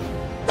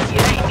 You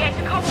ain't get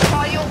to cover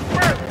by your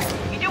fruit.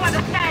 You do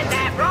understand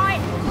that,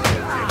 right?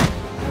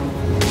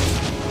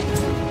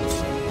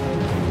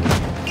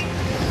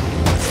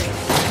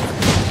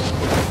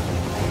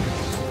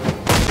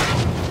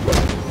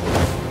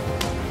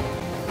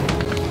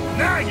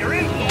 Now you're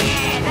in.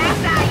 Yeah,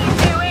 that's how you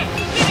do it.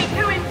 Give it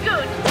to him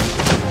good.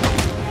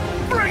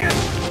 Bring it.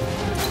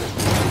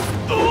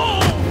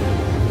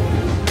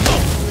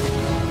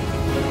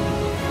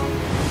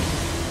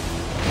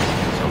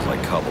 Sounds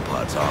like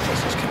Cobblepot's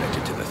office is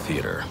connected to the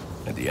theater,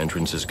 and the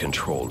entrance is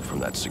controlled from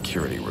that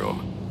security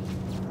room.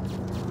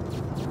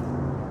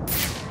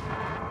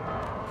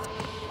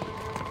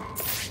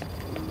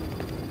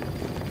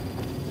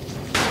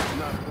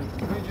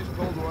 We just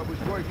told her I was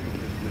working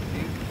this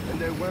Mstill, and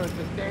there weren't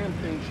a damn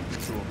thing she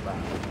could do about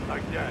it.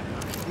 Like that.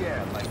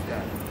 Yeah, like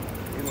that.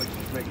 Ain't like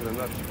she's making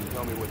enough she can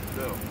tell me what to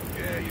do.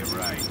 Yeah, you're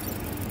right.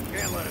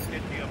 Can't let him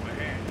get the upper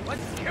hand.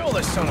 Let's kill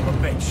this son of a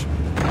bitch!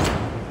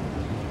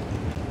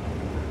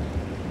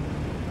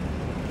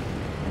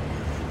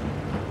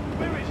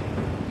 Where is he?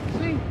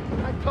 See?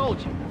 I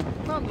told you.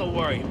 Nothing to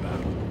worry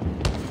about.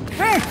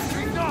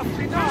 Enough!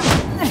 Enough!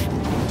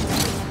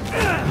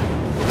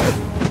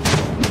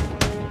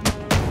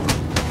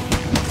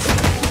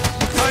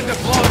 Time to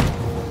blow!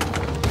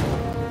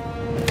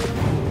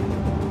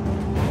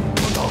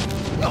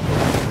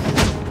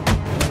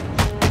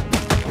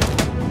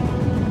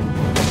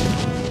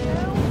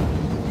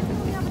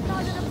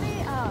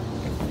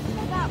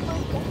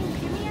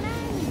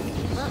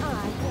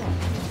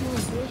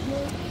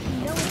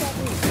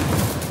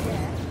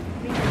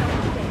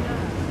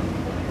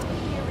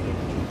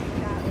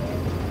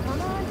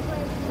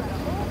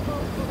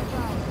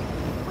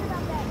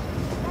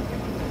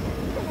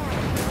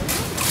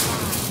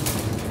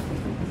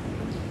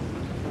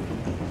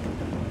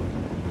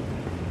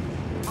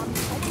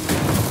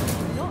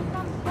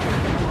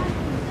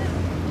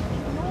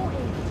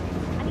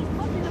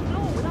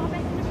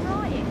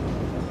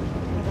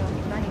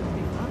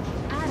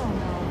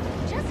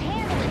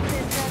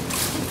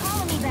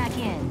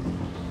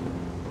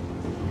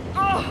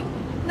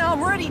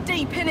 I'm already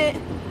deep in it.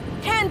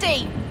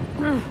 Candy!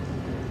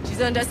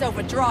 She's earned herself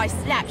a dry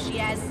slap, she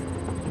has.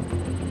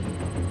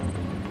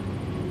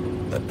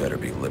 That better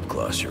be lip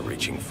gloss you're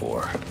reaching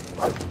for.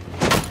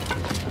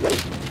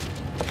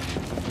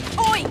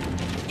 Oi!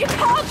 You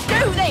can't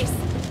do this!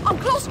 I'm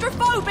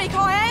claustrophobic,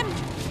 I am!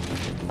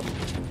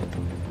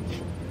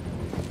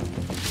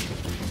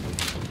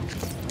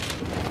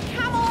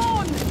 Come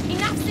on!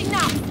 Enough's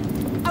enough!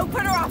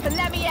 Open her up and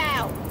let me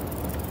out!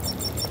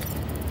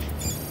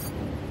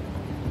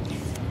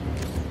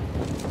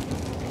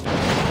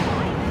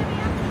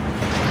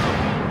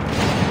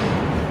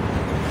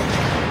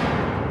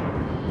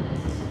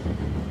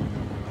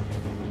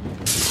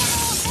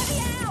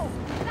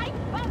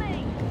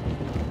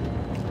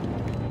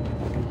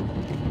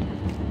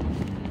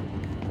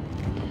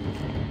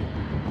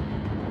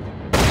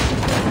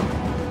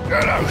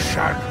 Hello,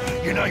 son.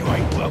 You know you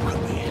ain't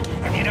welcome here.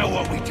 And you know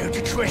what we do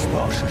to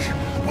trespassers?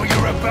 Well,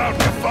 you're about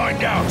to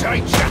find out,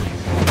 ain't ya?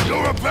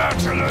 You're about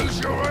to lose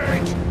your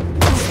head.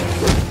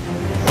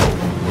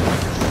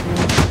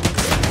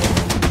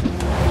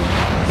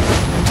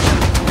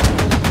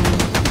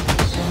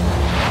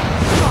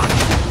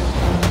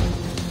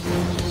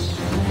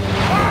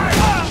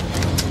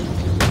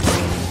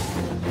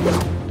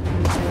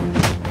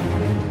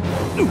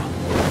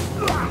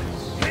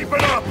 Keep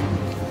it up!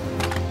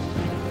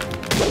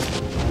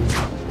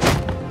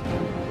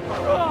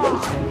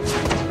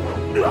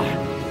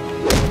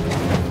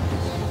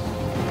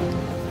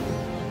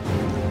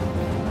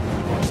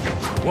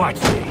 Watch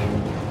me.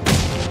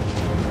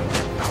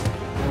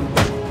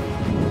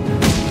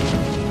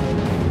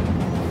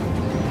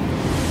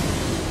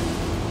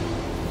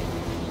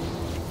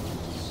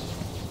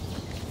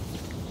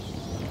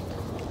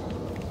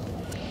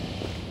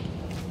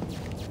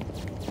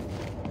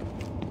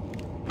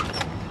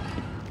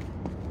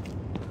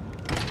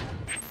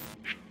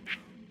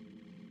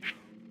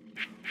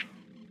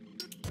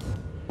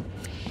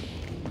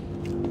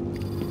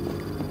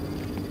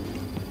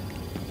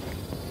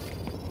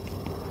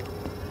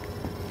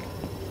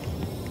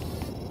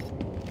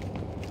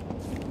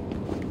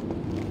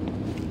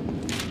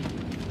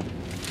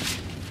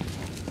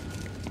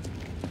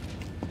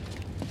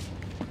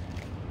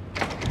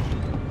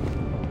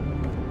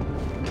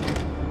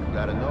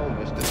 Gotta know,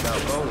 Mr.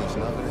 Falcone's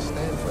not gonna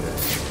stand for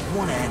this.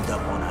 Wanna end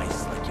up on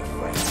ice like your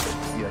friends.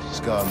 Yes,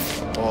 scum,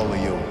 all of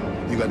you.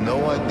 You got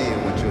no idea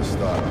what you're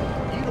starting.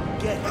 You don't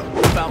get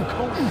it.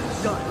 Falcone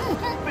is done.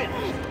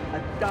 Finished. A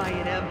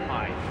dying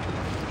empire.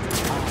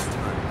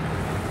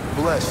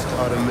 Blessed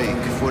are the meek,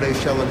 for they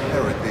shall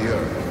inherit the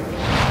earth.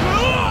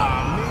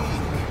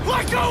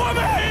 Let go of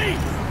me!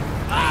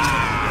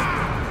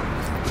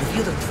 If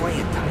you're the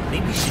praying type,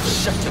 maybe you should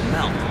shut your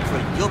mouth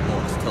before your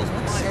boss tells me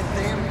to say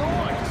Damn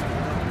noise!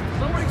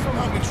 Somebody come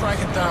help me track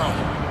it down.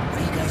 What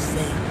do you guys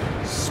say?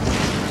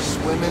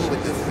 Swimming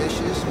with the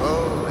fishes?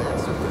 Oh,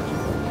 that's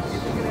original. You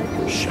thinking that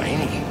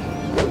Shiny.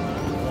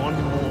 One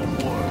more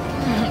word.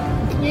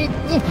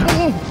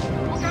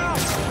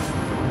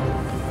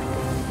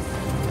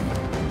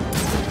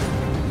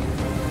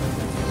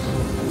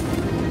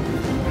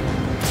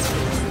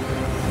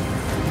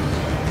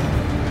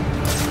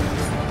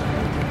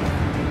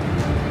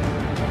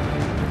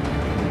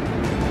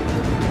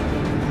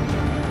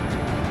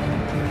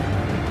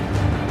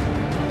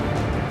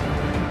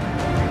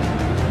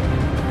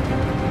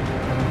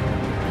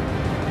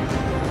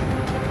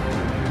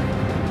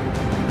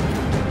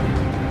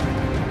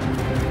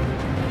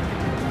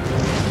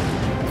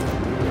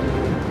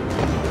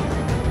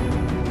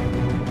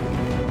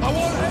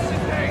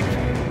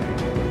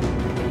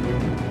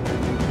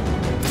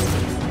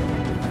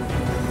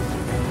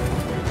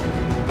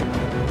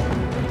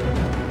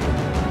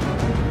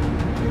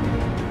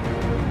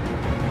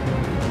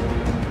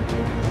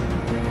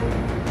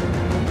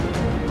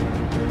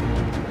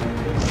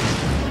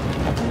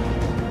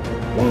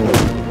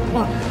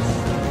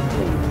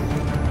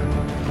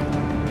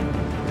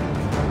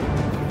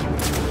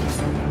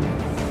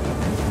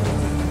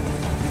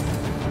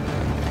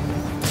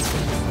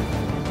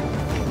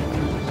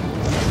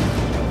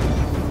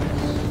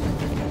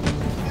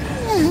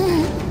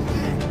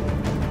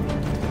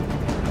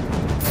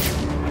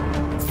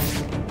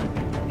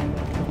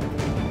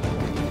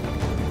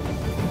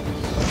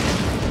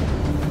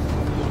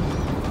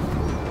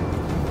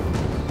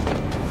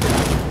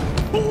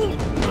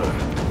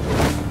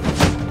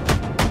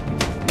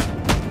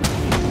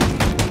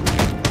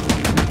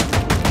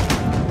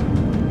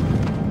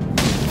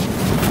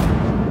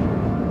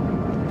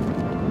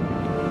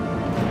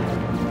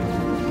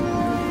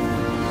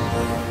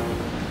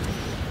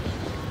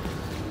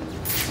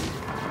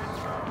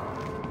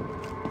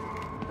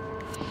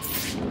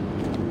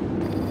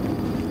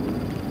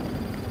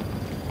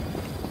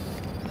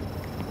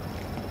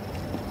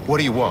 What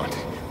do you want?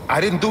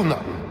 I didn't do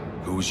nothing.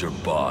 Who's your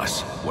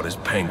boss? What does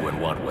Penguin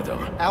want with him?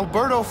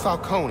 Alberto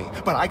Falcone,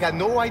 but I got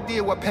no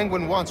idea what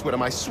Penguin wants with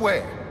him, I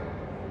swear.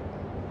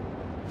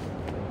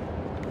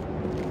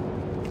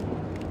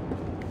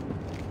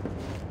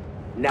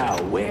 Now,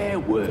 where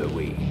were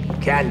we?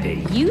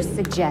 Candy? You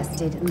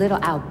suggested little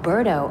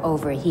Alberto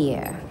over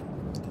here.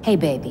 Hey,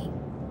 baby.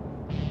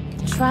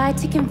 Tried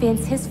to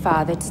convince his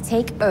father to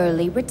take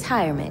early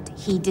retirement.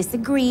 He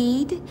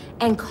disagreed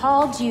and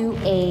called you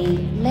a,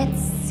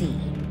 let's see,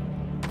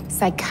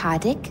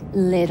 psychotic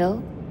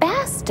little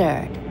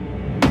bastard.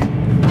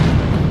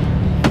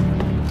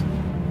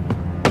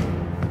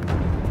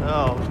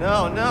 No,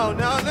 no, no,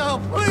 no, no,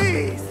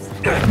 please!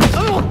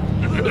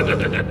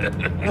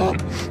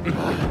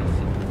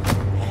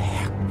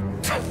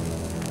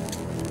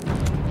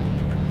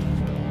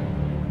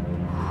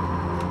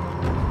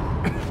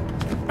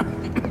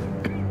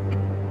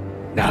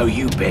 Now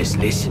you best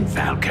listen,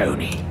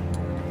 Falcone.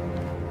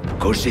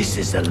 'Cause this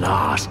is the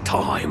last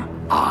time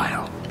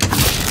I'll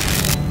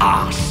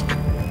ask.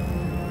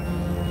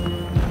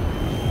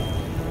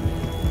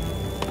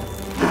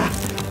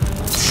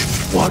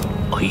 What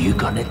are you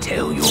gonna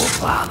tell your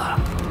father?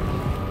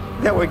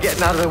 That we're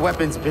getting out of the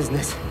weapons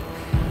business.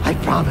 I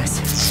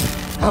promise.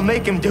 I'll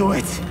make him do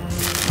it.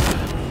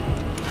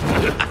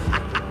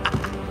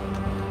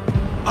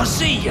 I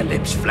see your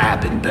lips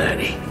flapping,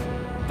 Bernie.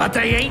 But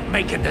they ain't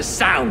making the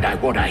sound I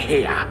want to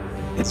hear.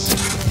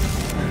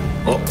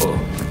 Uh-oh.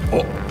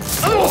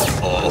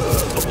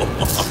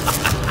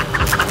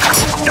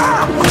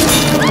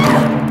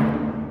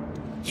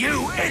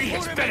 You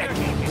idiots better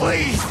keep it.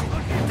 Please,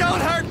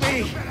 don't hurt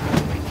me.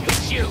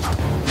 It's you.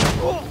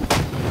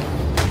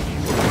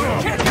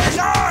 Kick his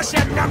ass,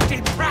 you numpty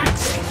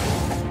brats!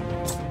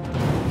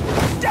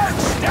 Don't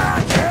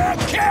stand there!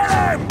 Kill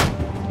him!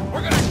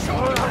 We're gonna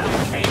show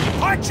him!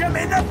 Punch him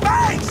in the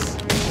face!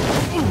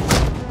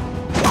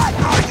 What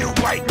are you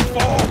waiting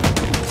for?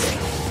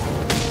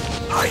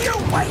 Are you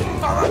waiting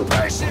for a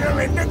personal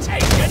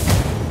invitation?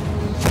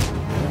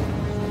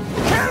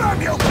 Kill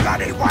him, you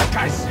bloody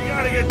wankers!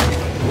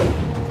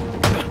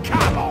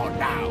 Come on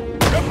now!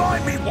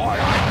 Remind me why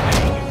I'm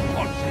paying you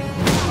once.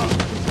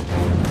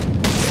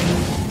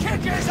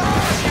 Kick his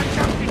ass, you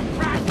jumping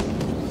brat!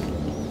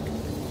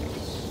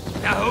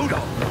 Now hold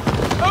on.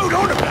 Hold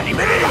on a bloody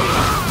minute!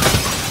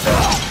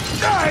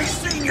 I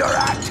seen your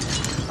act!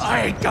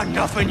 I ain't done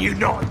nothing you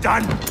not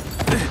done!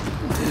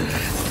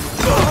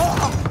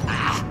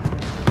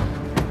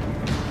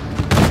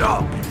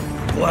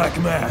 Black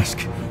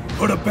Mask.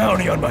 Put a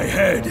bounty on my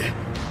head.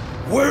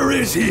 Where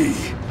is he?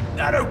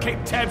 I don't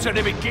keep tabs on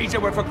every geezer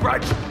with a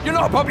grudge. You're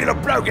not a popular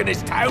bloke in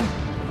this town.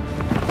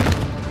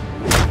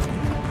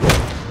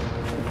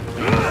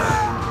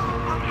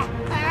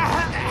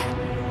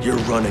 You're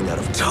running out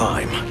of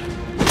time.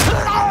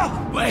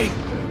 Wait.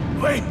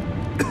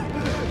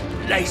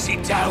 Lacey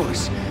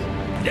Towers.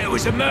 There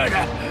was a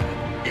murder.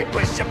 It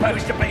was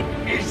supposed to be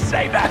his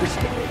safe house.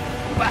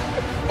 But,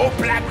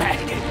 Black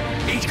Mask,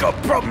 he's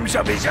got problems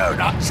of his own,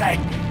 I'd say.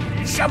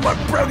 Someone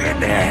broke in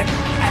there.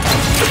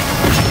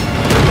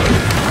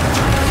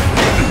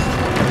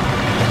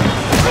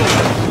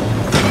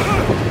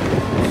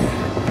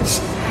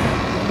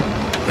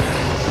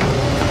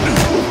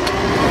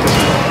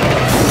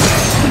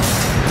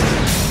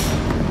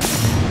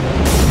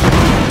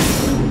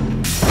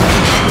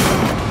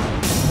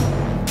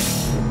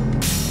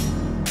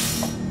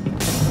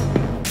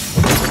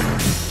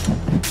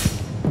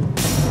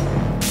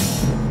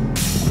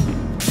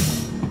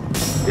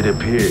 It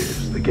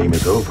appears the game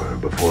is over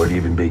before it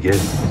even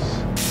begins.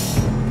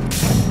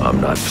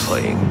 I'm not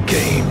playing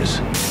games,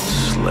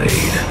 Slade.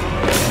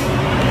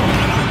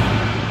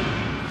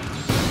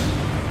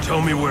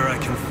 Tell me where I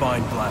can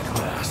find Black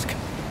Mask.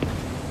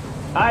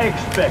 I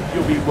expect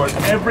you'll be worth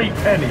every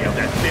penny of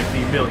that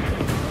 50 million.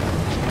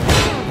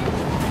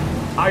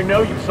 I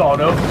know you saw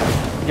it open,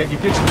 yet you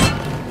didn't.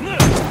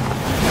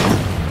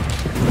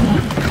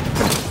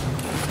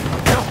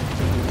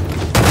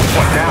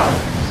 What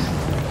now?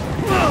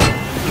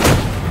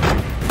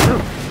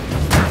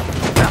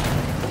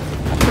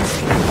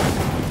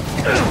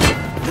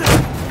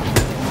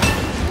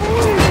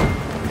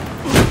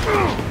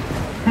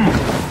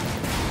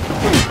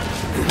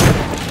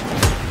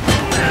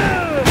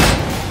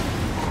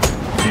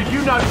 Did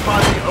you not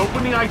spot the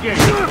opening I gave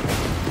you?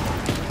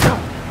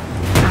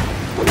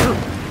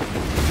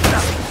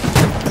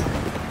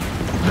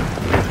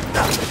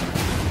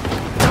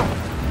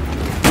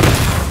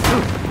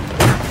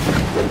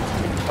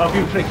 A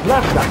few tricks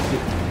left, I see.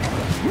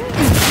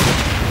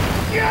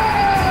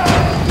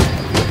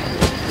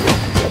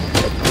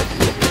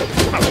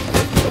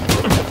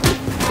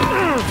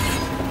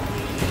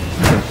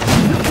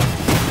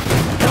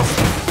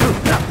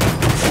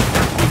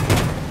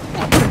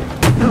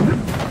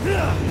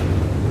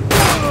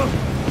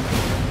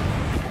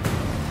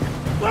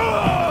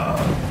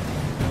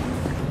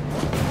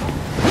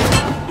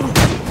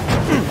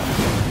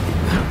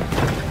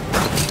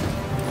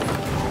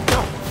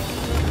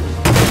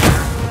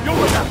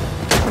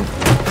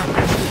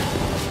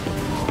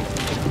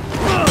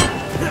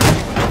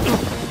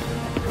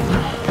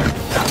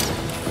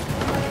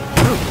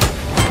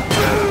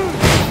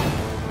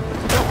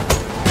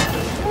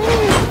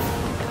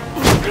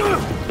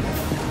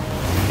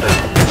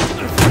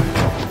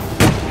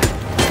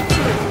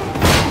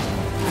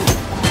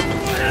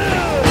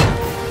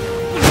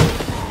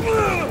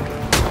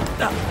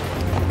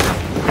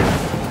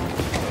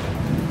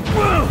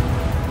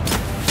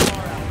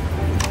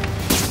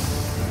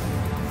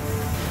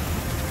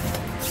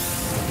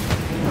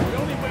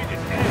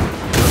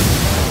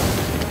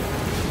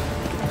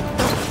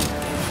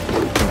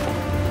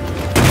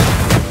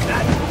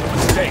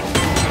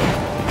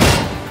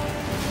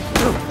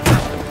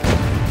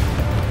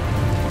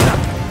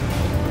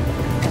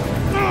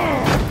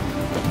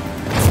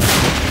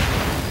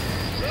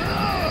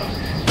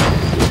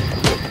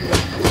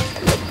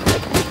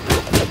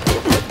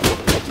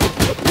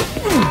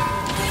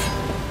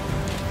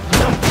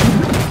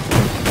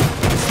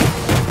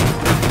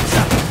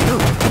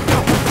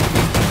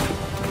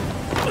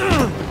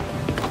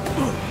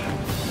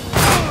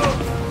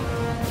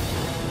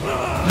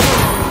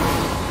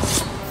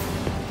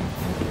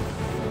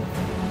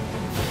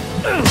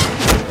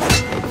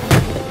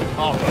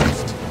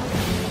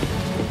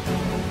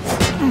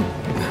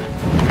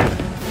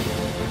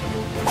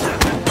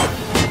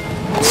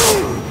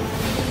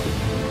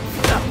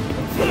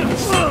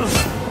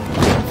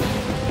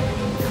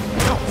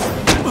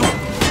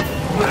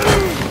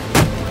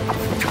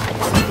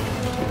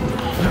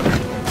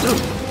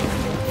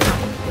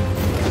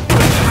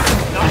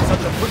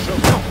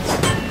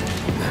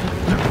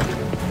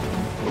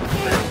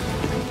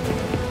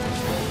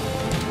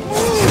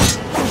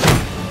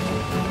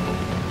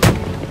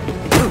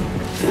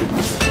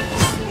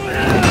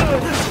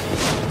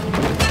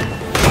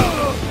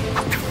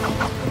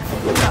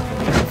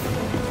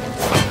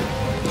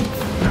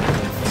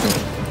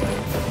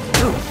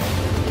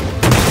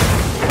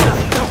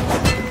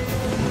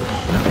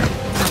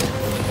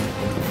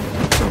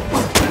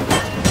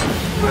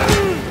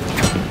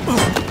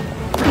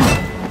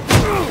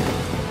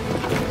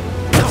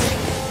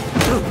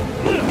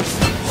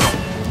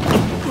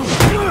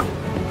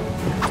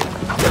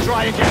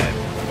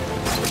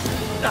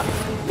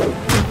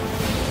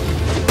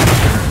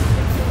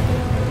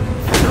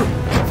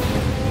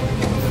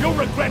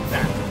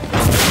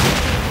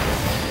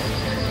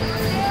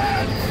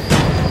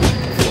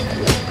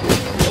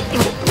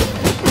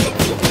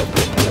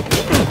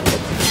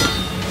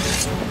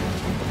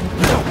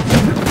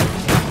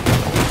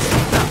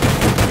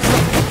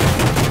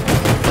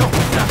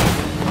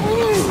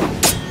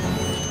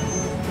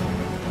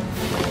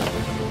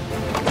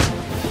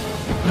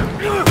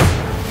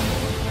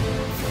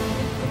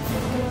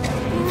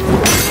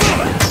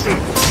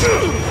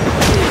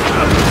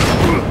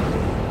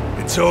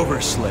 It's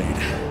over, Slade.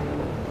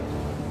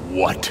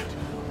 What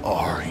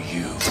are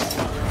you?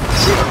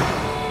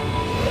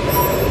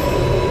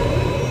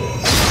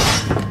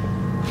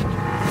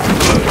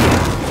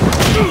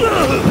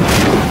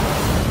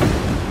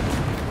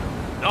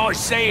 Nice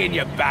seeing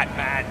you,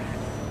 Batman.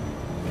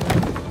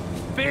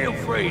 Feel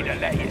free to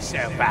let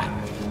yourself out.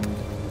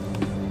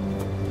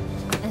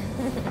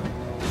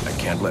 I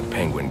can't let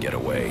Penguin get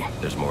away.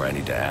 There's more I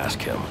need to ask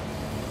him.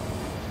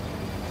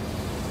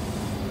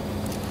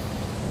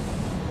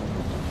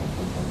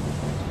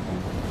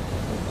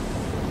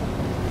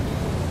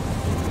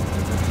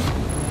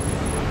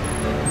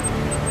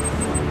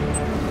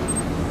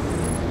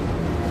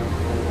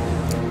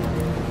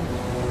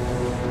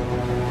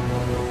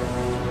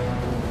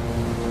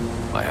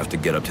 to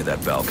get up to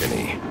that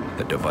balcony.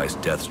 The device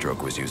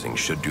Deathstroke was using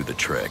should do the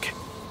trick.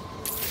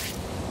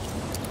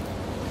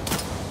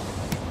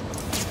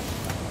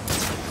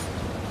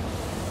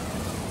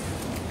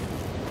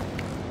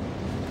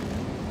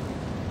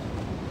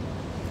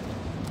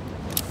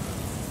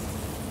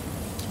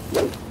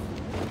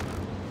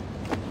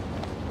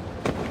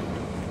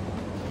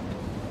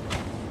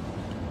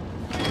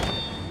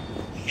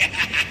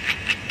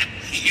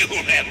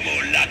 You'll have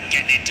more luck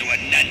getting into a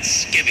nun's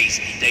skivvies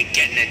than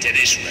getting into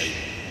this room.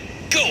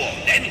 Go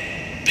on then,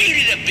 beat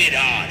it a bit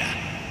harder.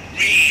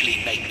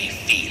 Really make me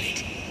feel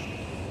it.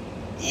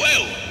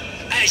 Well,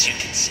 as you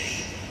can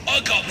see,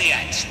 I got me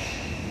answer.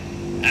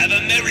 Have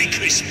a Merry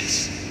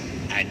Christmas,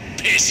 and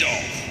piss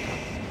off.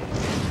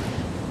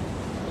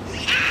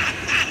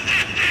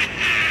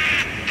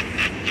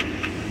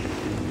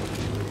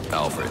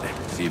 Alfred,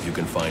 see if you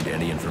can find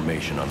any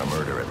information on a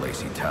murder at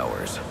Lacey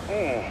Towers.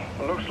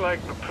 Looks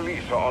like the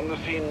police are on the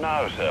scene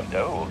now, sir.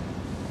 Oh,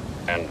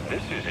 and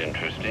this is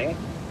interesting.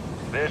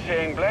 They're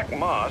saying Black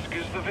Mask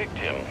is the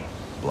victim.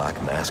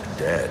 Black Mask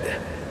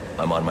dead.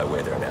 I'm on my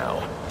way there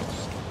now.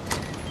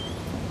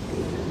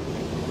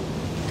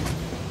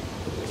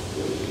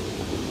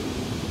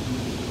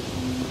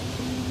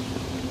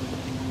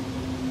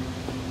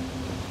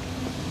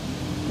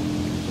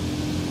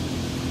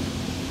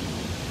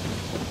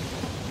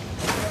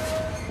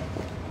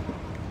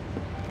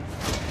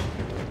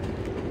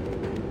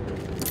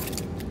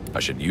 I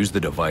should use the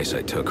device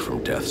I took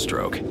from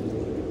Deathstroke.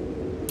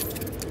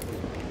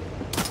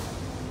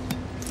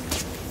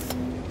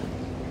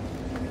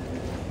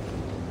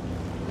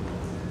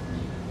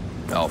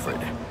 Alfred,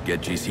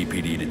 get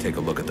GCPD to take a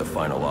look at the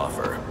final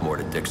offer, more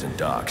to Dixon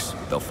Docks.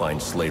 They'll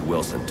find Slade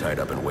Wilson tied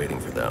up and waiting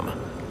for them,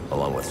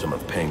 along with some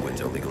of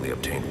Penguin's illegally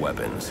obtained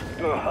weapons.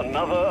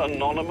 Another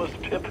anonymous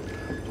tip?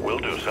 Will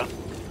do, sir.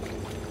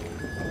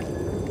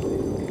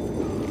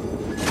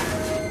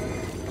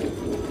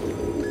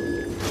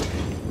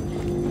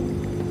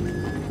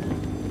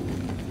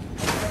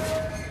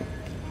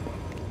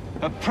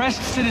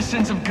 Oppressed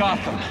citizens of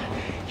Gotham,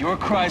 your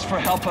cries for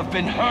help have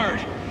been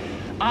heard.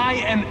 I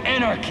am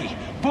Anarchy,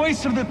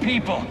 voice of the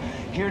people,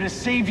 here to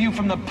save you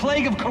from the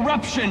plague of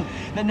corruption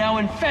that now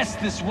infests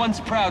this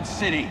once proud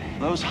city.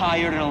 Those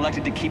hired and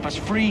elected to keep us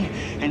free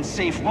and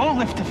safe won't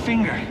lift a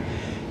finger.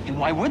 And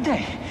why would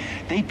they?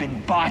 They've been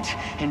bought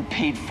and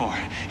paid for,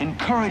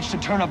 encouraged to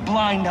turn a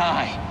blind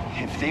eye.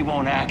 If they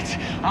won't act,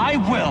 I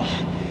will.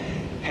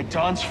 At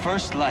dawn's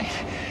first light,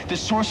 the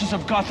sources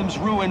of Gotham's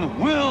ruin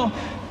will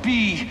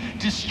be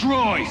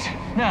destroyed.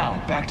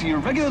 Now, back to your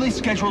regularly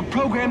scheduled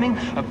programming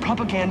of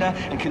propaganda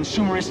and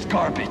consumerist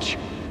garbage.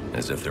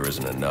 As if there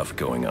isn't enough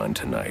going on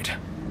tonight.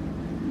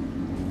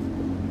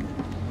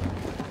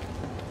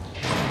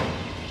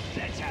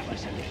 Let's have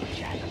us a little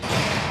chat.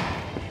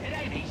 It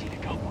ain't easy to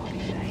go by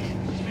these days,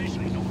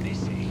 especially not this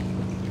city.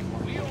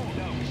 We all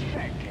know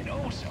respect can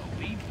also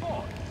be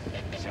bought.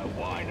 So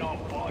why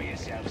not buy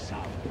yourself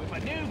some with a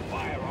new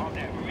firearm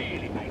that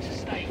really makes a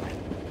statement?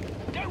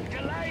 Don't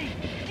delay,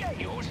 get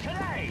yours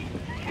today!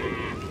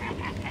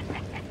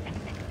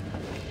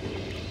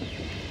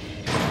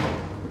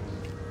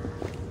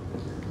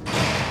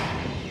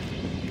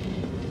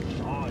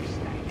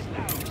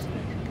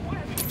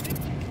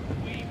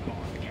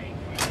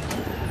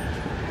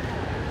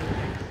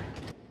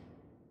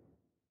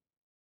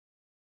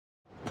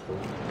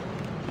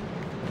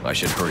 I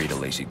should hurry to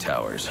Lacey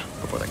Towers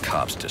before the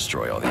cops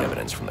destroy all the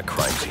evidence from the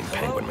crime scene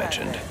Penguin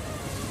mentioned.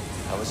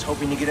 I was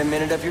hoping to get a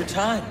minute of your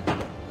time.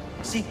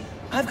 See,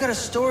 I've got a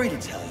story to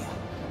tell you.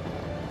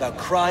 About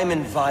crime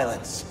and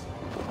violence.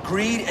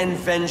 Greed and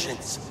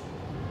vengeance.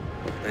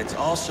 But it's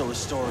also a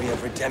story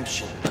of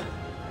redemption.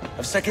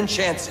 Of second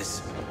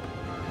chances.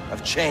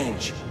 Of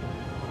change.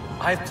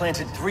 I've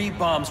planted 3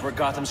 bombs where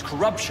Gotham's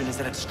corruption is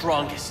at its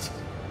strongest.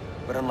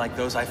 But unlike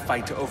those I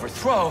fight to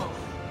overthrow,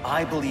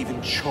 I believe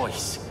in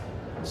choice.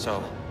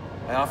 So,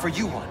 I offer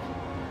you one.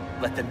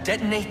 Let them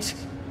detonate,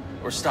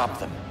 or stop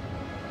them.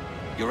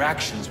 Your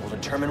actions will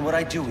determine what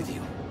I do with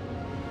you.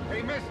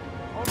 Hey, mister,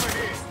 over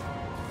here.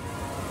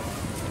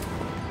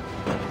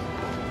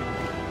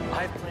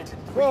 I've planted...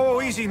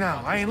 Whoa, easy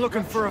now. I ain't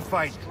looking for a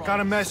fight.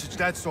 Got a message,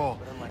 that's all.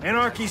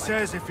 Anarchy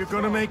says if you're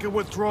gonna make a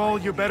withdrawal,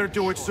 you better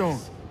do it soon.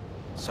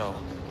 So,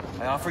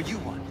 I offer you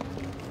one.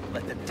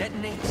 Let them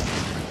detonate,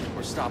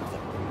 or stop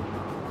them.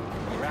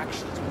 Your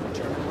actions will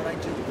determine what I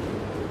do.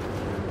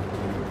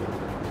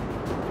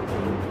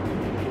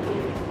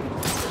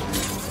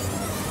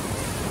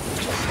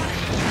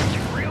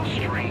 Real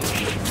strange.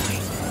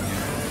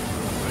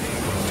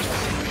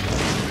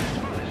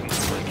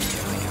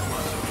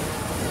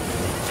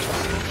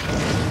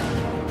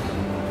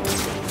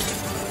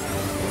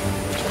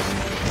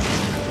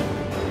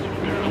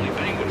 Apparently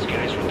Penguin's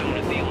guys were doing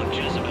a deal at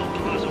Jezebel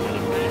Plaza with a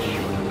mass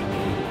shooting.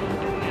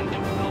 Didn't end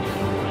too well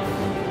for them.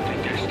 Think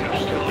their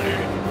stuff's still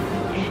there.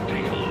 We should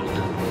take a look.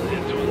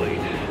 Then too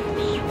late.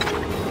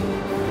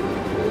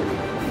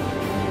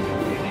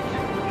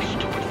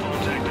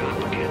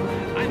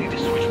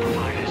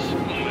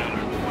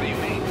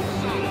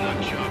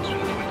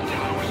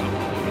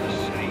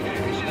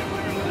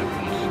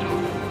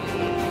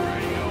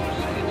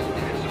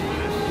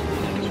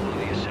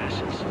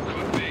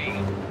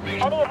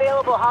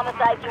 available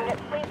homicide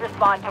units, please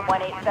respond to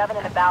 187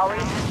 in the Bowery.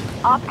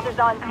 Officers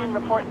on scene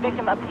report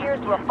victim appears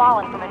to have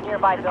fallen from a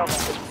nearby building.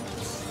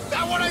 Is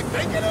that what I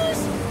think it is?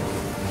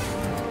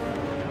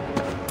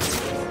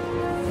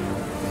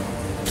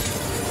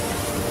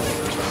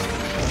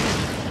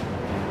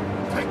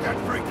 Take that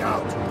freak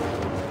out!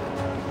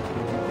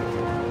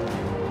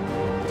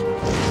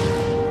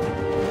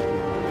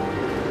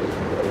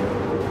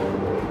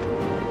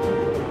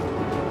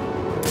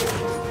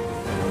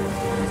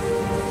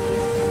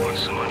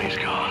 Once the money's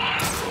gone,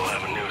 we'll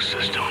have a new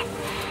system.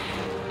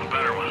 A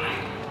better one.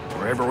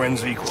 Where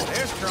everyone's equal.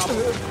 There's trouble.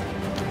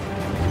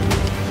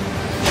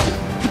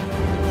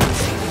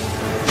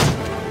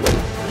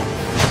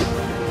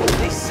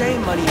 They say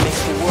money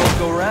makes the world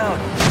go round,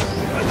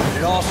 but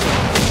it also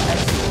has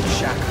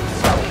shackles.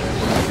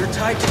 You're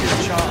tied to your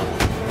job,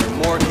 your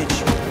mortgage,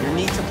 your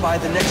need to buy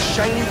the next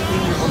shiny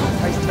thing your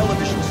overpriced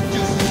televisions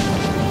do.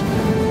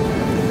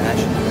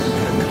 Imagine what we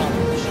could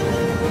accomplish.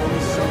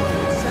 Only someone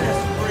would set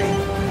us free.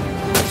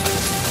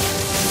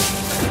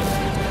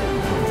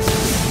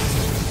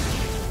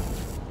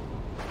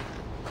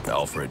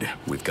 Alfred,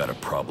 we've got a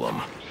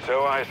problem.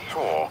 So I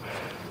saw.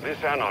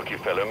 This Anarchy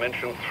fellow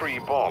mentioned 3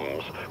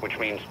 bombs, which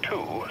means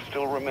 2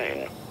 still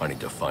remain. I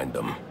need to find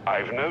them.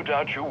 I've no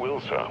doubt you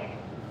will, sir.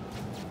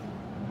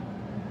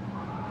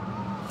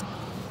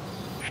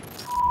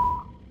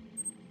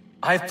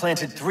 I've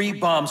planted 3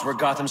 bombs where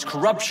Gotham's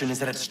corruption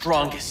is at its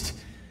strongest.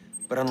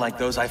 But unlike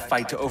those I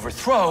fight to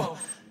overthrow,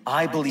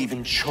 I believe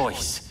in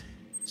choice.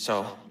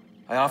 So,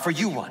 I offer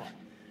you one.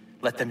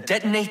 Let them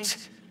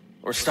detonate,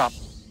 or stop.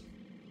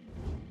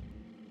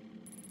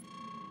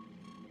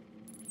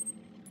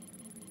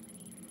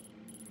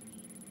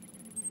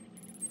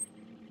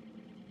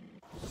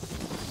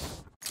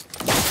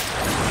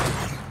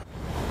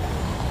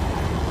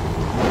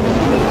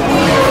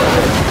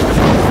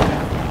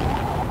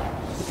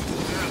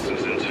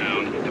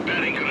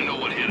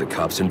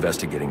 Cops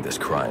investigating this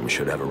crime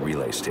should have a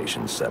relay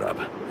station set up.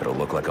 It'll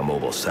look like a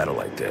mobile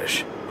satellite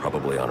dish,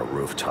 probably on a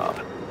rooftop.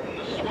 The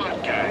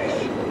SWAT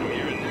guys. I'm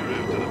hearing they're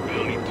after the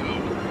bounty too.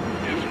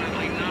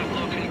 Definitely not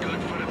looking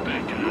good for the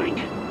bad guy.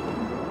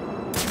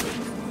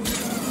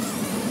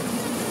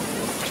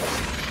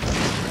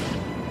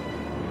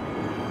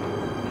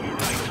 You're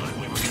right, thought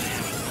we were gonna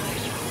have a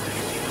nice road.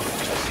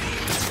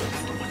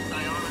 Once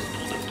Sionis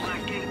pulled the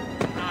blacking,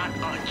 not a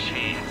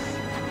chance.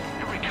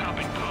 Every cop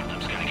in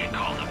Gotham's gonna get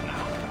called up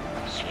now.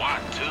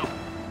 SWAT, too.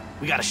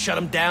 We gotta shut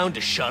them down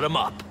to shut them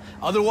up.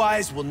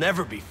 Otherwise, we'll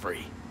never be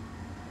free.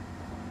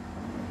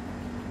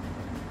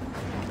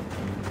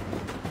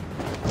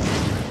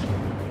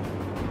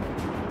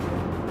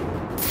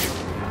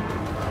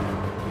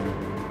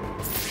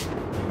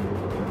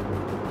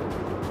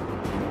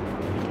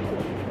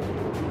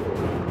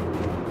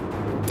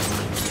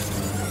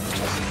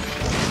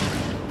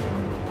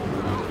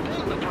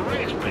 The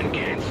parade's been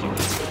canceled.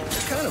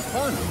 It's kind of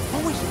fun.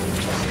 Always.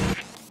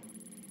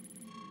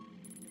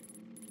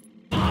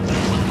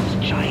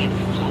 Giant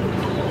float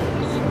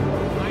balloons.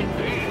 I'd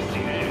pay to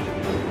see that.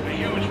 A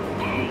huge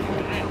boom.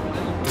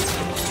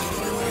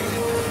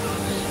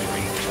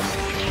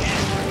 The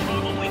kids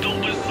probably go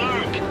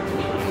berserk.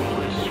 All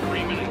that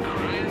screaming and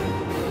crying.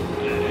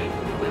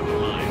 Never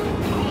mind.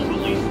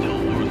 Probably still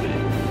worth it.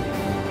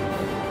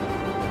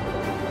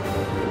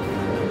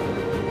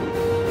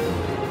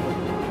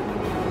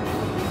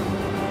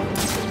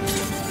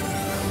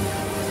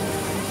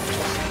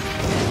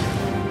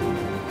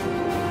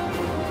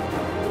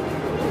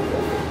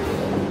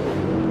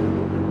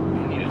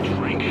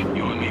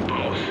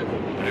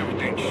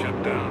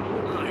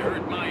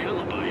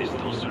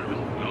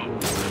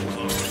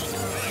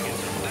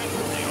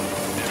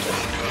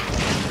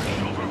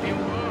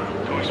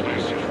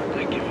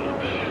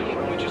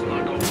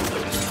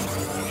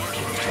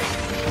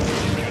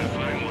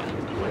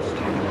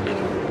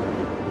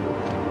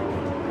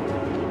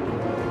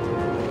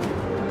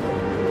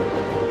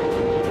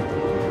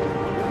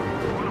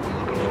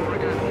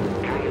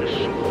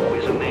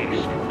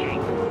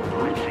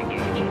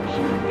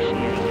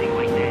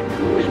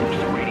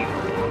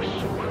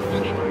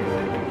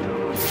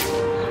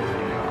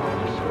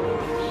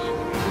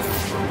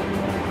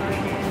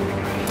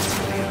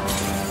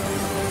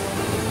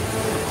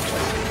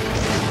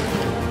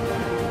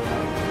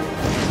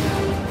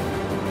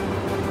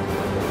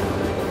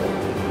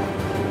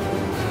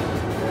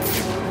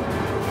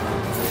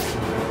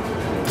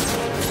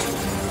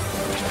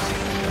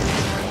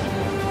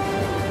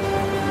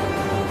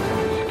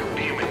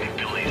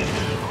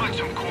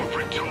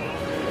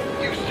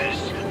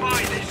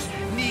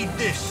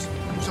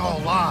 all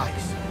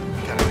lies.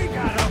 We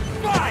gotta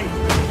fight!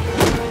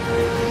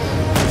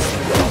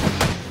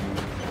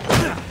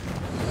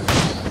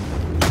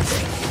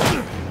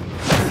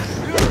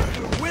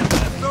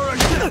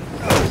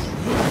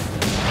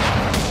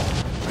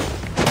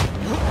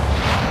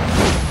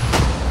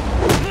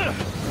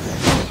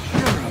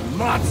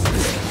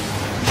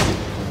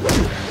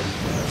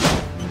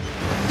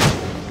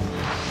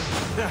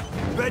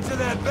 Bet you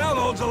that bell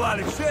holds a lot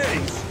of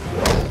shades.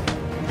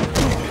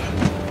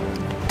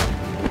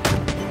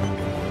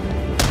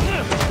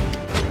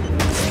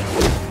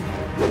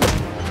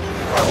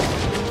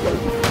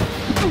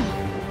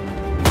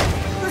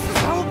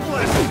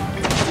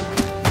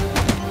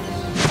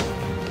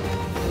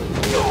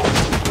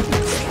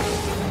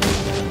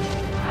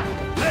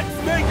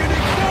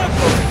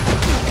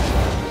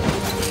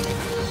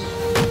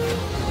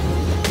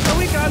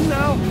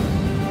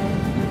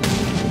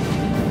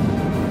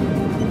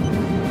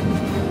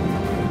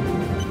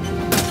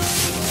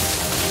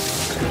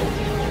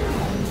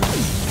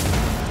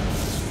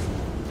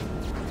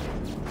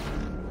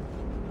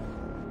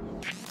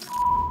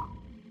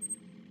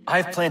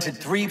 I've planted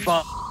 3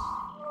 bombs.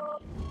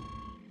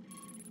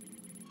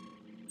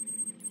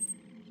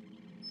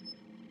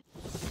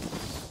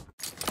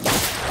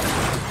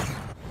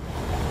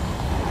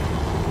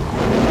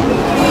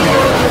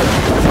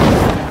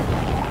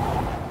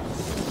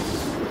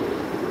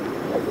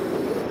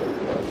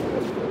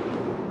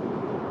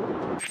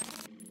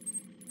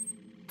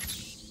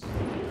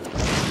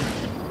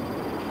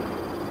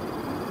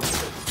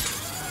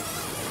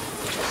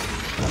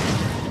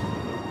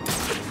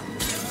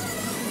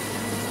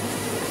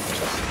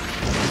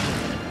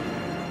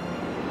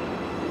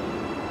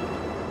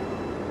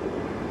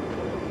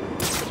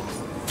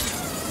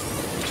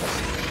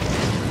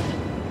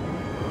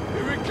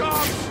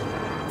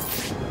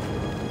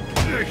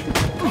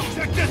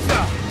 Check this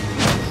out!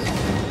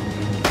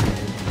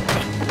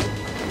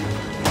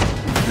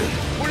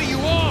 What are you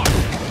on?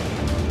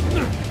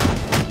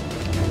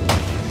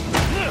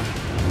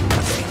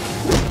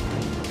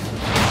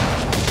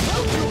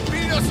 You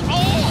beat us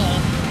all!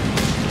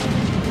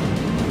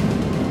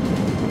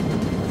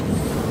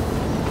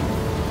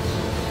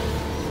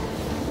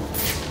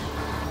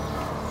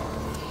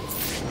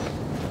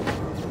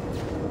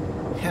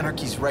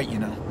 Anarchy's right, you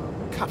know.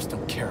 Cops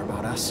don't care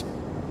about us.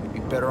 We'd be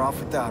better off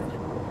without them.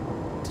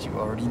 You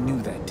already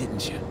knew that,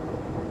 didn't you?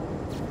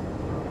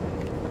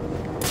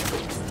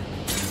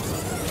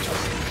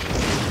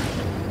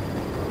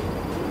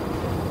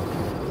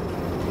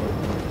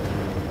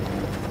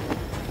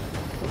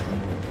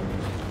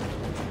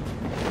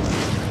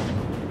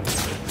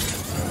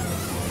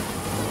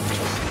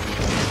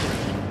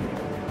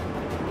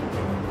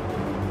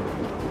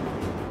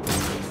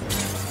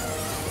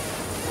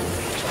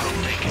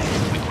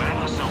 We grab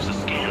ourselves a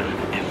scanner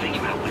and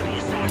figure out where the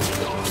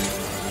assassins are.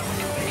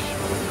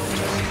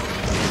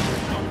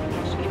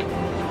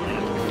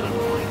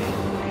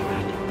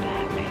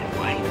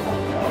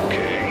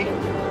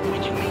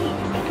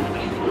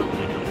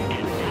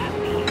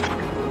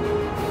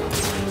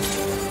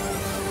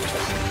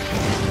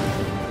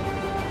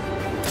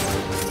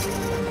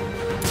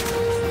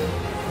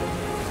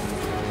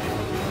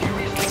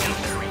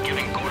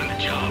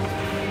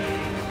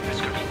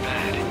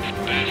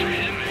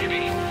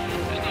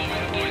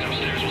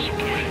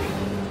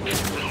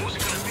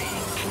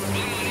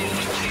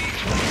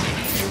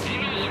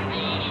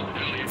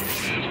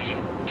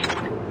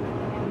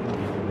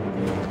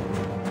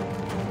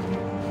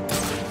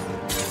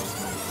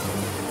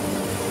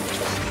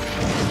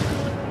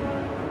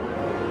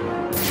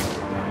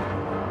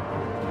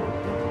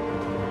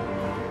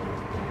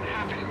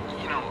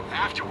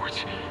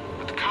 Afterwards,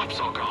 but the cops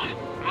all gone.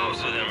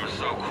 Most of them are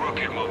so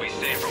crooked we'll be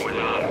safer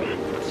without them.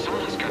 But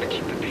someone's gotta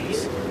keep the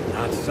peace.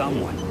 Not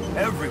someone.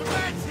 Everyone.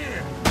 That's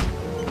here!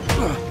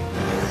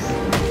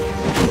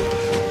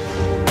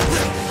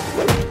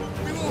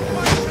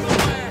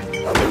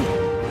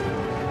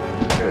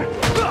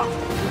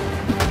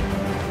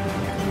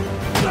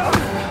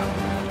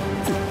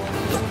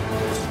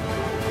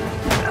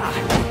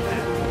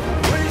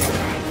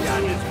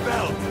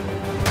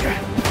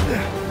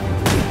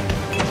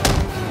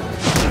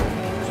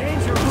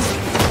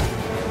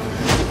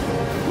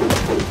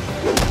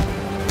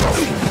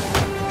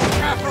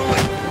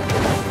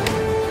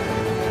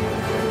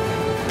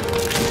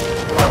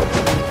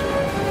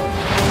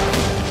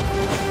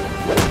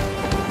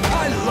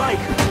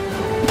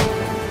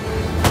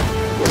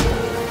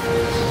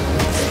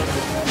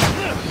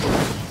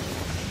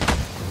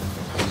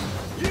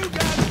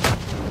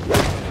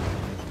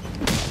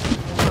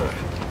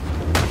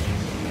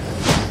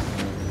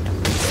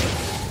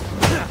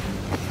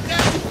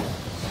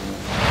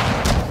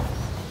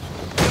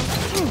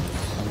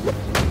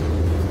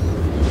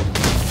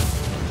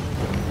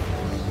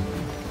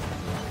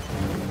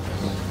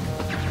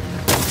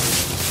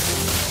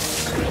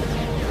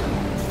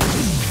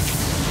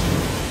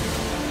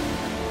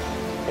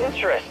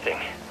 Interesting.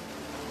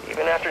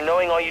 Even after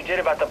knowing all you did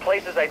about the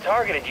places I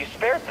targeted, you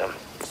spared them.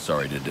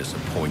 Sorry to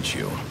disappoint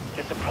you.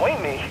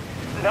 Disappoint me?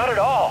 Not at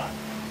all.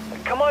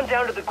 Come on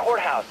down to the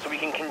courthouse so we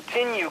can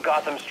continue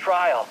Gotham's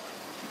trial.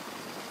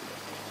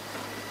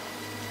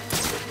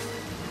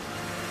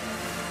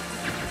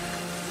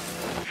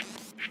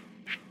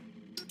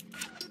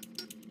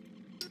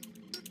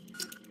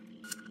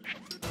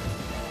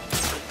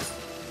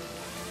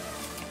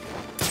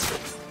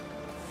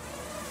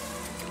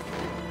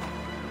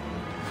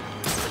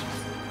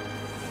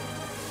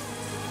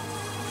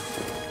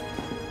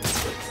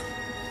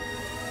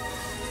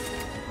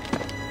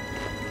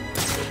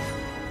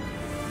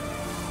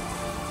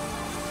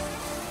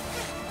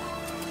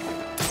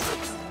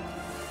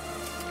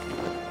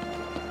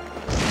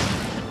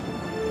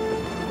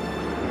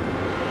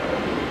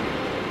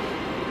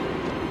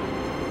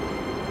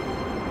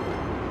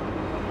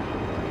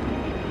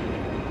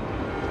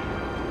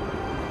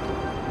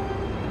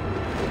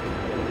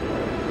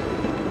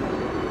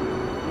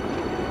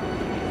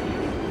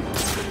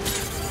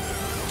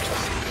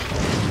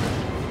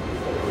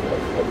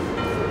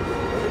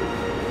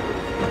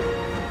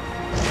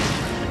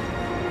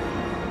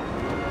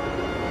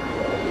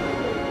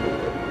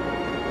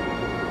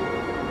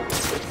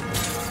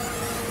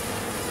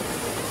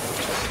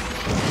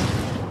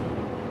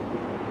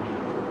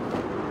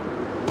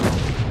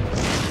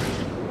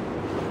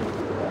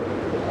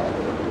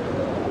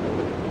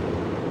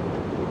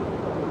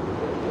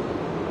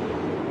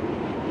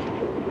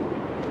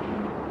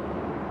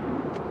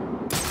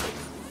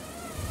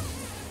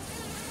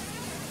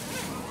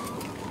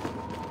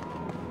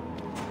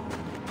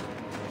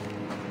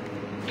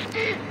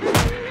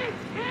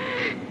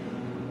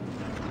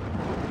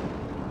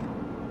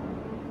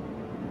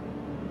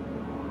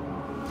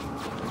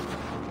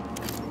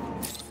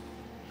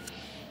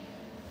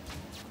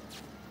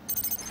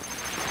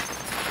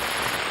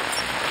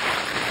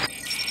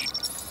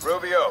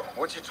 Coolio,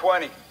 what's your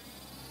 20?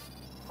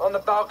 On the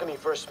balcony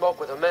for a smoke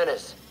with a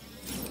menace.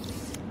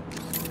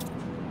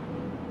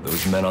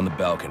 Those men on the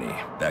balcony,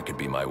 that could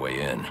be my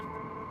way in.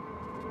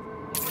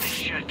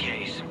 Shut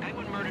case.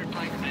 Penguin murdered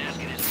Black Mask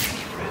and his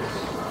many friends.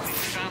 We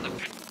found the...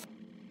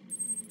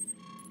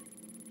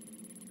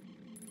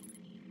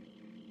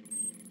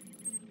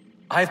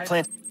 I've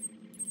planted...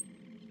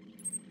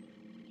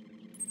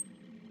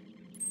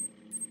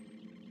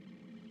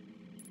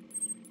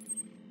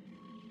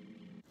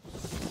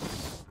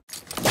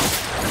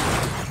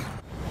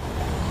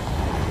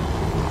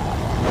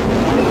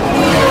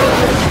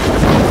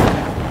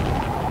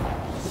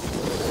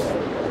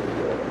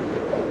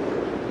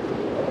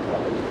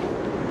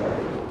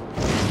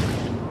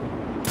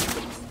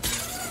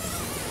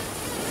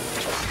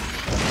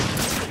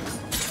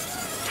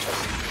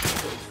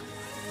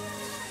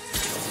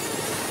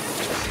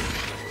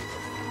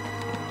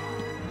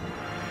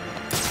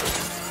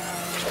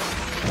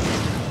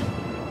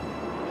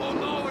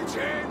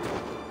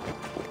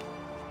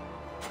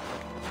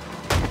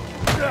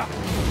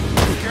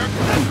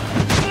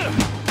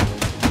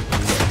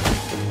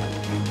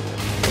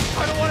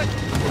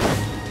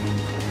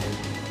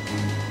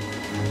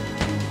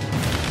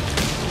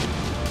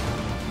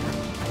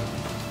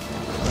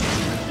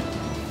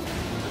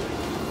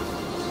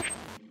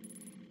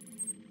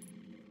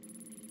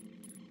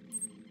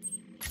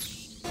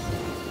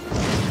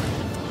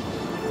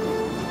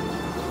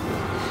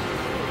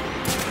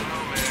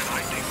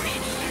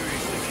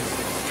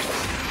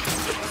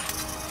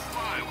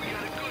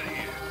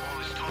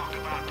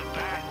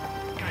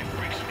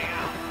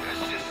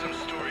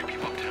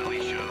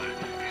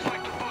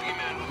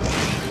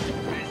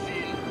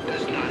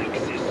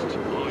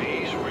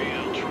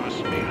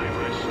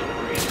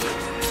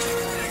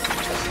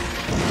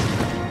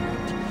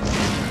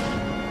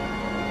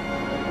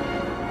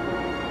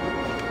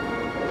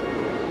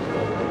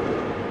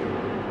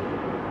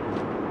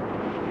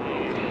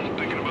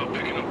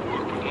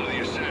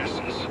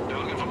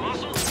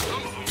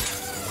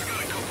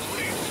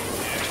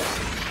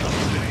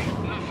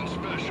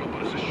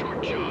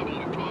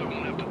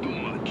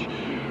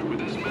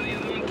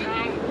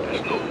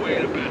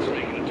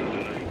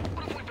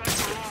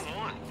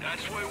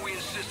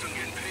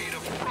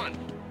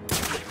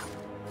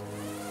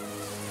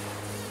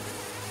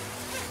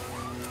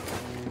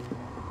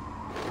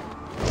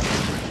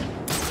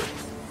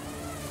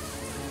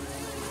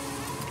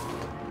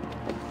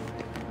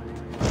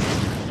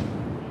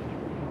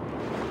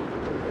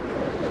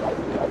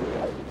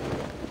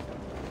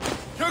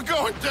 You're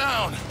going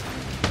down!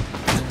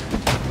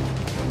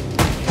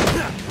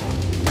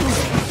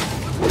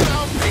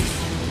 Mouthpiece!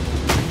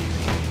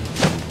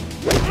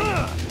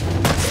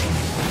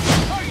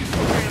 Are you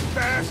so damn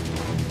fast?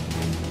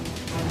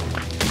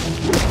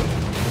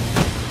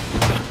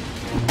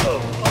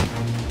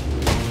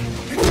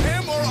 It's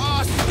him or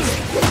us!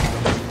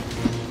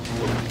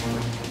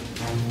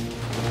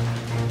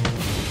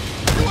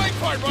 You ain't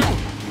quite right!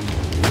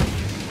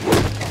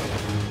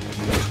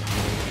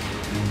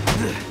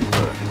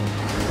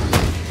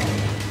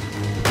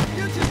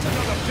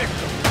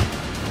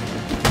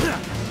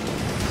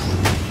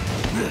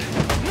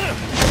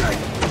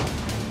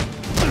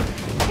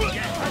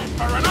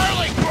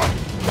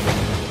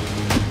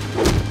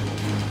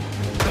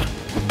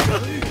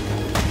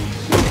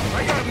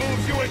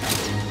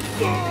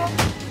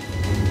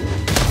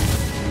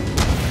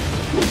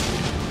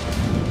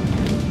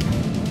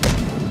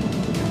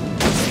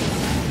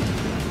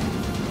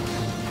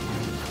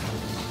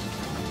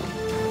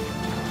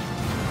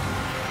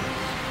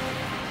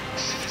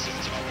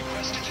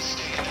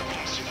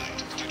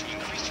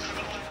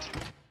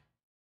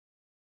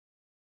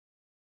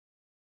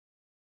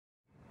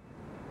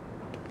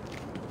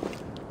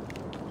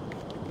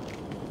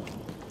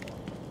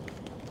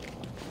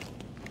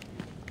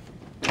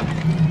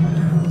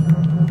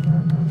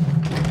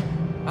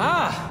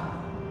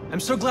 I'm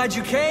so glad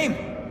you came.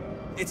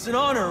 It's an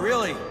honor,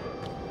 really.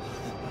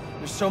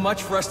 There's so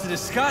much for us to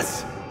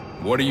discuss.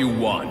 What do you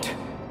want?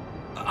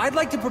 I'd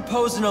like to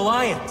propose an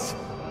alliance.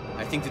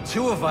 I think the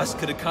two of us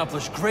could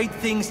accomplish great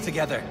things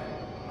together.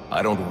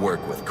 I don't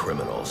work with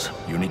criminals.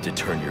 You need to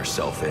turn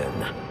yourself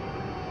in.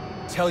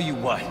 Tell you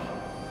what.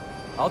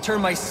 I'll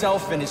turn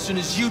myself in as soon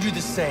as you do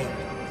the same.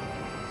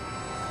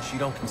 But you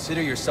don't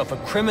consider yourself a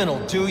criminal,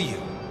 do you?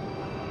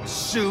 The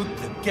suit,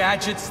 the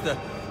gadgets, the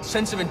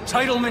sense of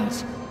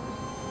entitlement.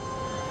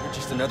 You're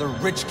just another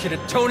rich kid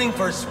atoning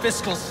for his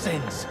fiscal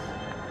sins.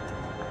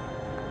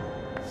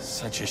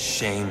 Such a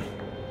shame.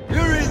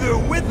 You're either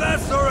with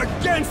us or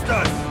against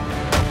us!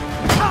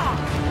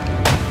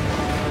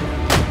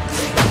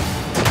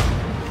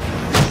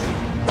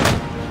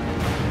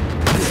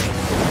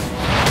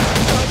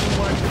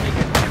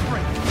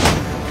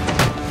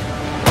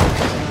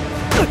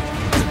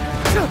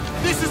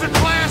 This is a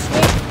class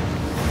war!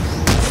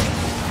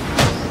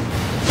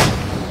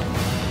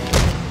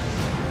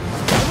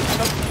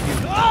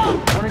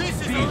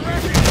 This is a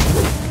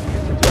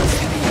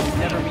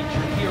never meet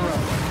your hero.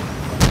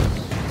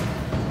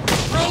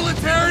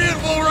 proletariat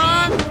will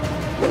run!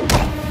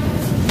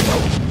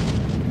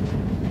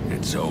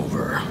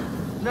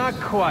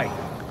 quite.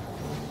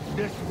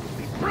 This will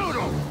be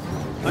brutal.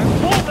 I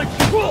won't let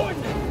you ruin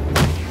this!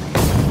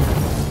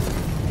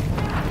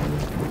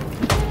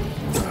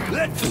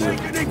 Let's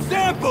make an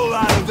example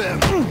out of them!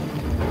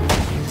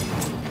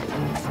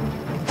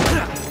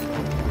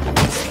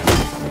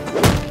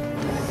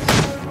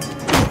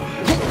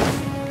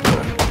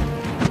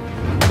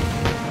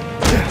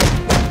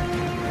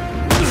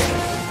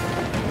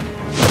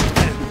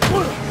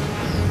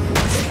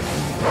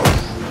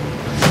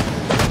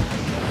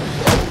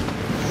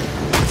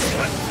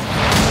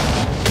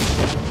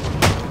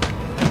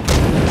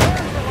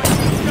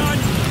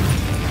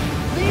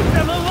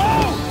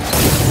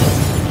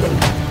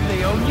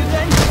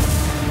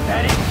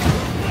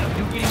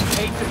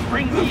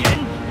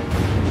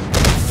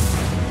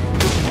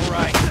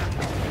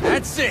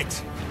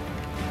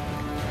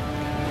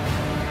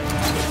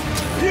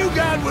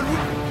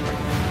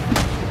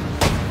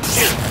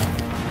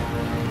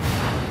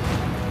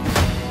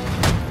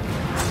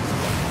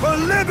 For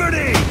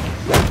liberty!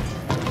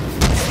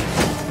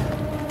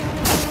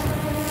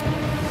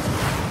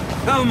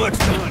 How much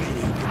money?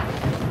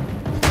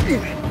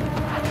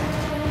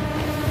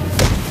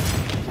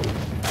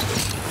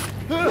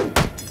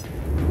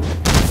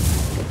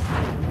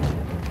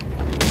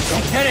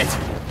 Don't get it!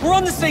 We're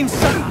on the same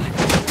side!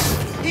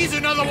 He's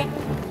another one!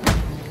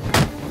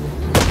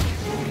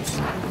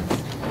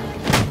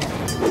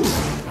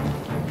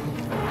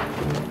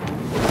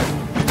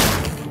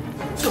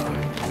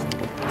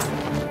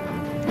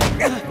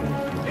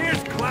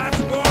 Here's class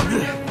war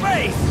in your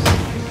face!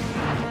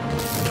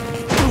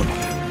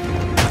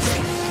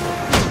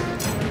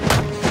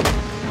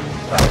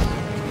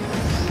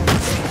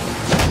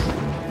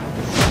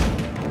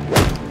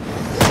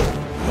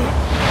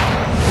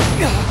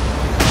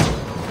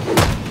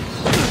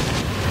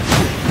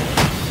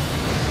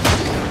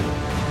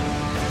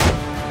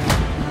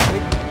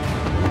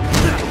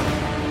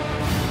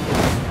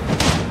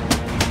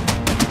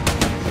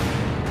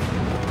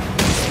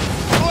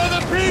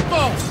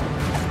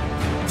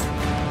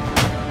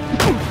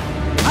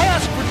 I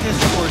asked for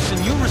discourse, and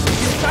you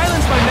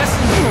silenced my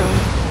messenger.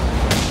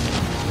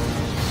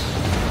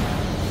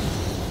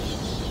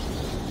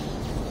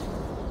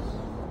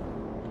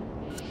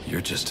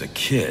 You're just a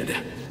kid.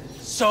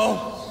 So,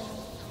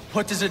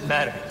 what does it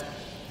matter?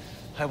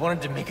 I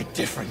wanted to make a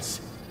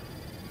difference.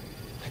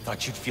 I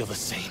thought you'd feel the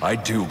same. I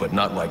do, but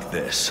not like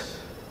this.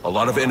 A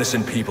lot of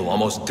innocent people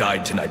almost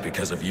died tonight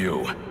because of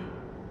you.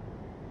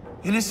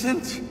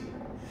 Innocent?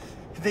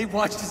 They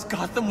watched as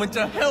Gotham went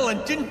to hell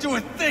and didn't do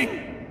a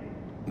thing!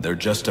 They're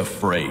just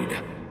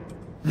afraid.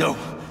 No,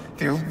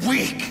 they're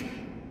weak!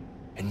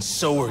 And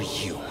so are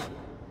you.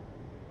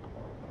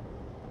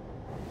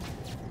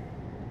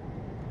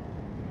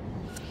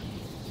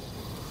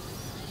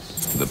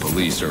 The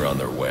police are on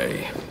their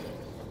way.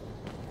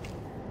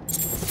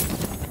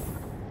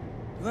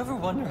 You ever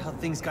wonder how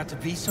things got to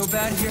be so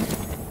bad here?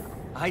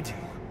 I do.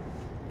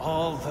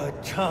 All the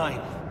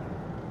time.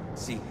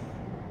 See,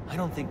 I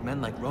don't think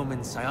men like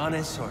Roman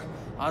Sionis or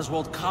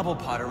Oswald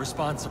Cobblepot are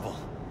responsible.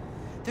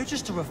 They're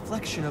just a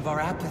reflection of our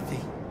apathy,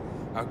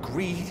 our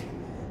greed,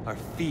 our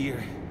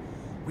fear.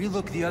 We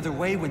look the other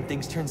way when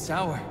things turn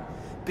sour,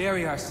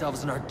 bury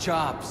ourselves in our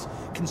jobs,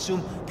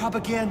 consume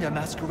propaganda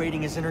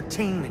masquerading as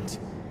entertainment.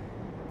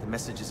 The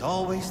message is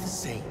always the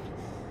same.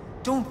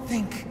 Don't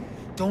think,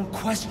 don't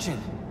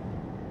question.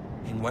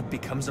 And what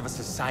becomes of a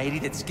society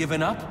that's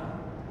given up?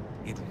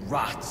 It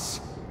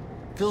rots.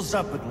 Fills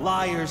up with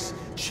liars,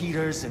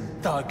 cheaters,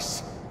 and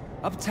thugs.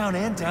 Uptown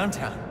and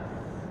downtown.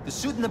 The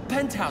suit in the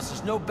penthouse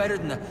is no better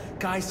than the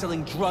guy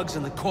selling drugs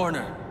in the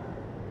corner.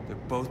 They're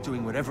both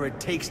doing whatever it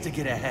takes to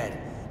get ahead.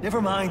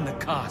 Never mind the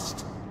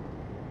cost.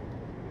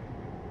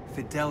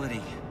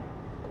 Fidelity.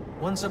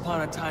 Once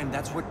upon a time,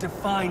 that's what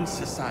defined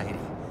society.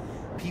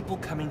 People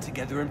coming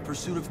together in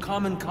pursuit of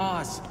common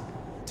cause.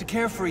 To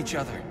care for each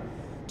other.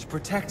 To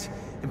protect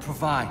and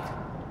provide.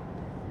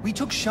 We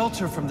took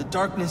shelter from the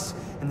darkness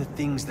and the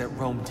things that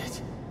roamed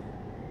it.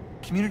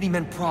 Community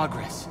meant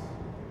progress.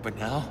 But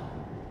now,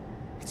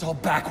 it's all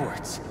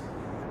backwards.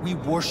 We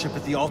worship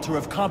at the altar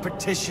of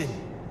competition.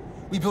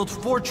 We build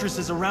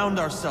fortresses around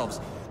ourselves.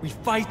 We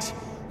fight,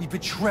 we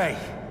betray.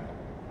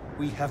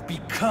 We have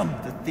become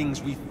the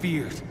things we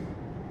feared.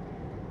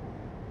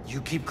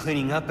 You keep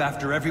cleaning up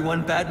after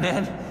everyone,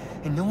 Batman,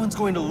 and no one's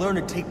going to learn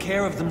to take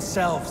care of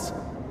themselves.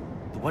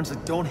 The ones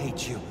that don't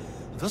hate you,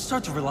 they'll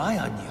start to rely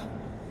on you.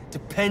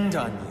 Depend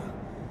on you.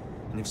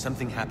 And if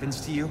something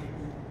happens to you,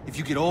 if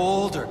you get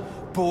old or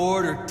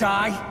bored or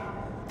die,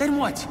 then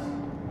what?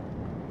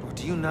 Or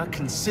do you not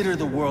consider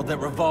the world that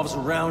revolves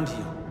around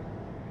you?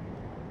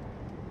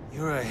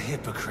 You're a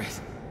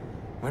hypocrite,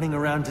 running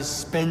around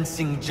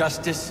dispensing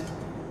justice,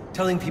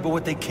 telling people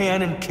what they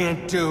can and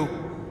can't do.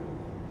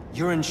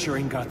 You're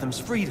ensuring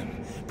Gotham's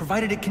freedom,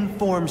 provided it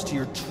conforms to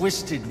your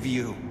twisted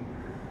view.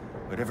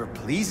 Whatever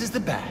pleases the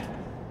bat.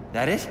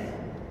 That it?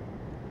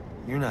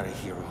 You're not a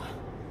hero.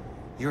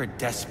 You're a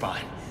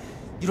despot.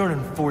 You don't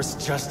enforce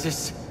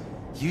justice.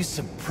 You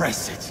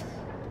suppress it.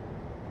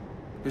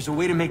 There's a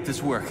way to make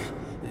this work.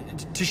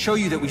 To show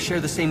you that we share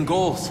the same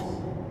goals.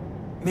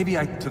 Maybe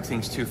I took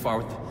things too far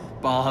with the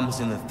bombs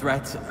and the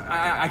threats.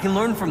 I can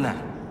learn from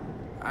that.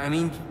 I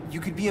mean, you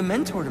could be a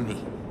mentor to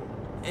me.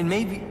 And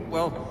maybe,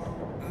 well,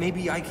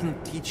 maybe I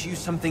can teach you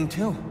something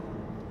too.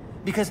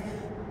 Because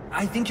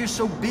I think you're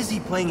so busy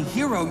playing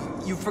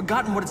hero, you've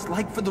forgotten what it's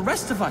like for the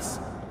rest of us.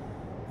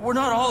 We're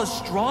not all as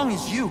strong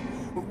as you.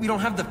 We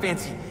don't have the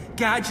fancy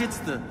gadgets,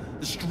 the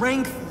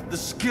strength, the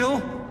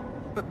skill.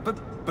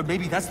 But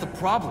maybe that's the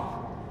problem.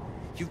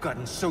 You've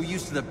gotten so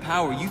used to the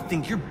power, you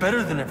think you're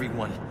better than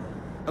everyone.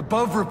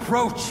 Above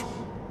reproach.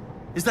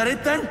 Is that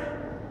it then?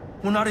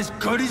 We're not as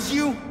good as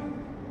you?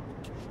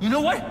 You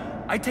know what?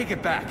 I take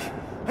it back.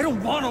 I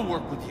don't want to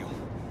work with you.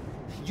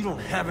 You don't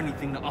have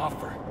anything to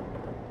offer.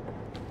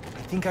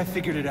 I think I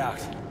figured it out.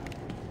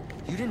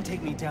 You didn't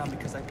take me down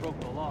because I broke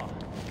the law.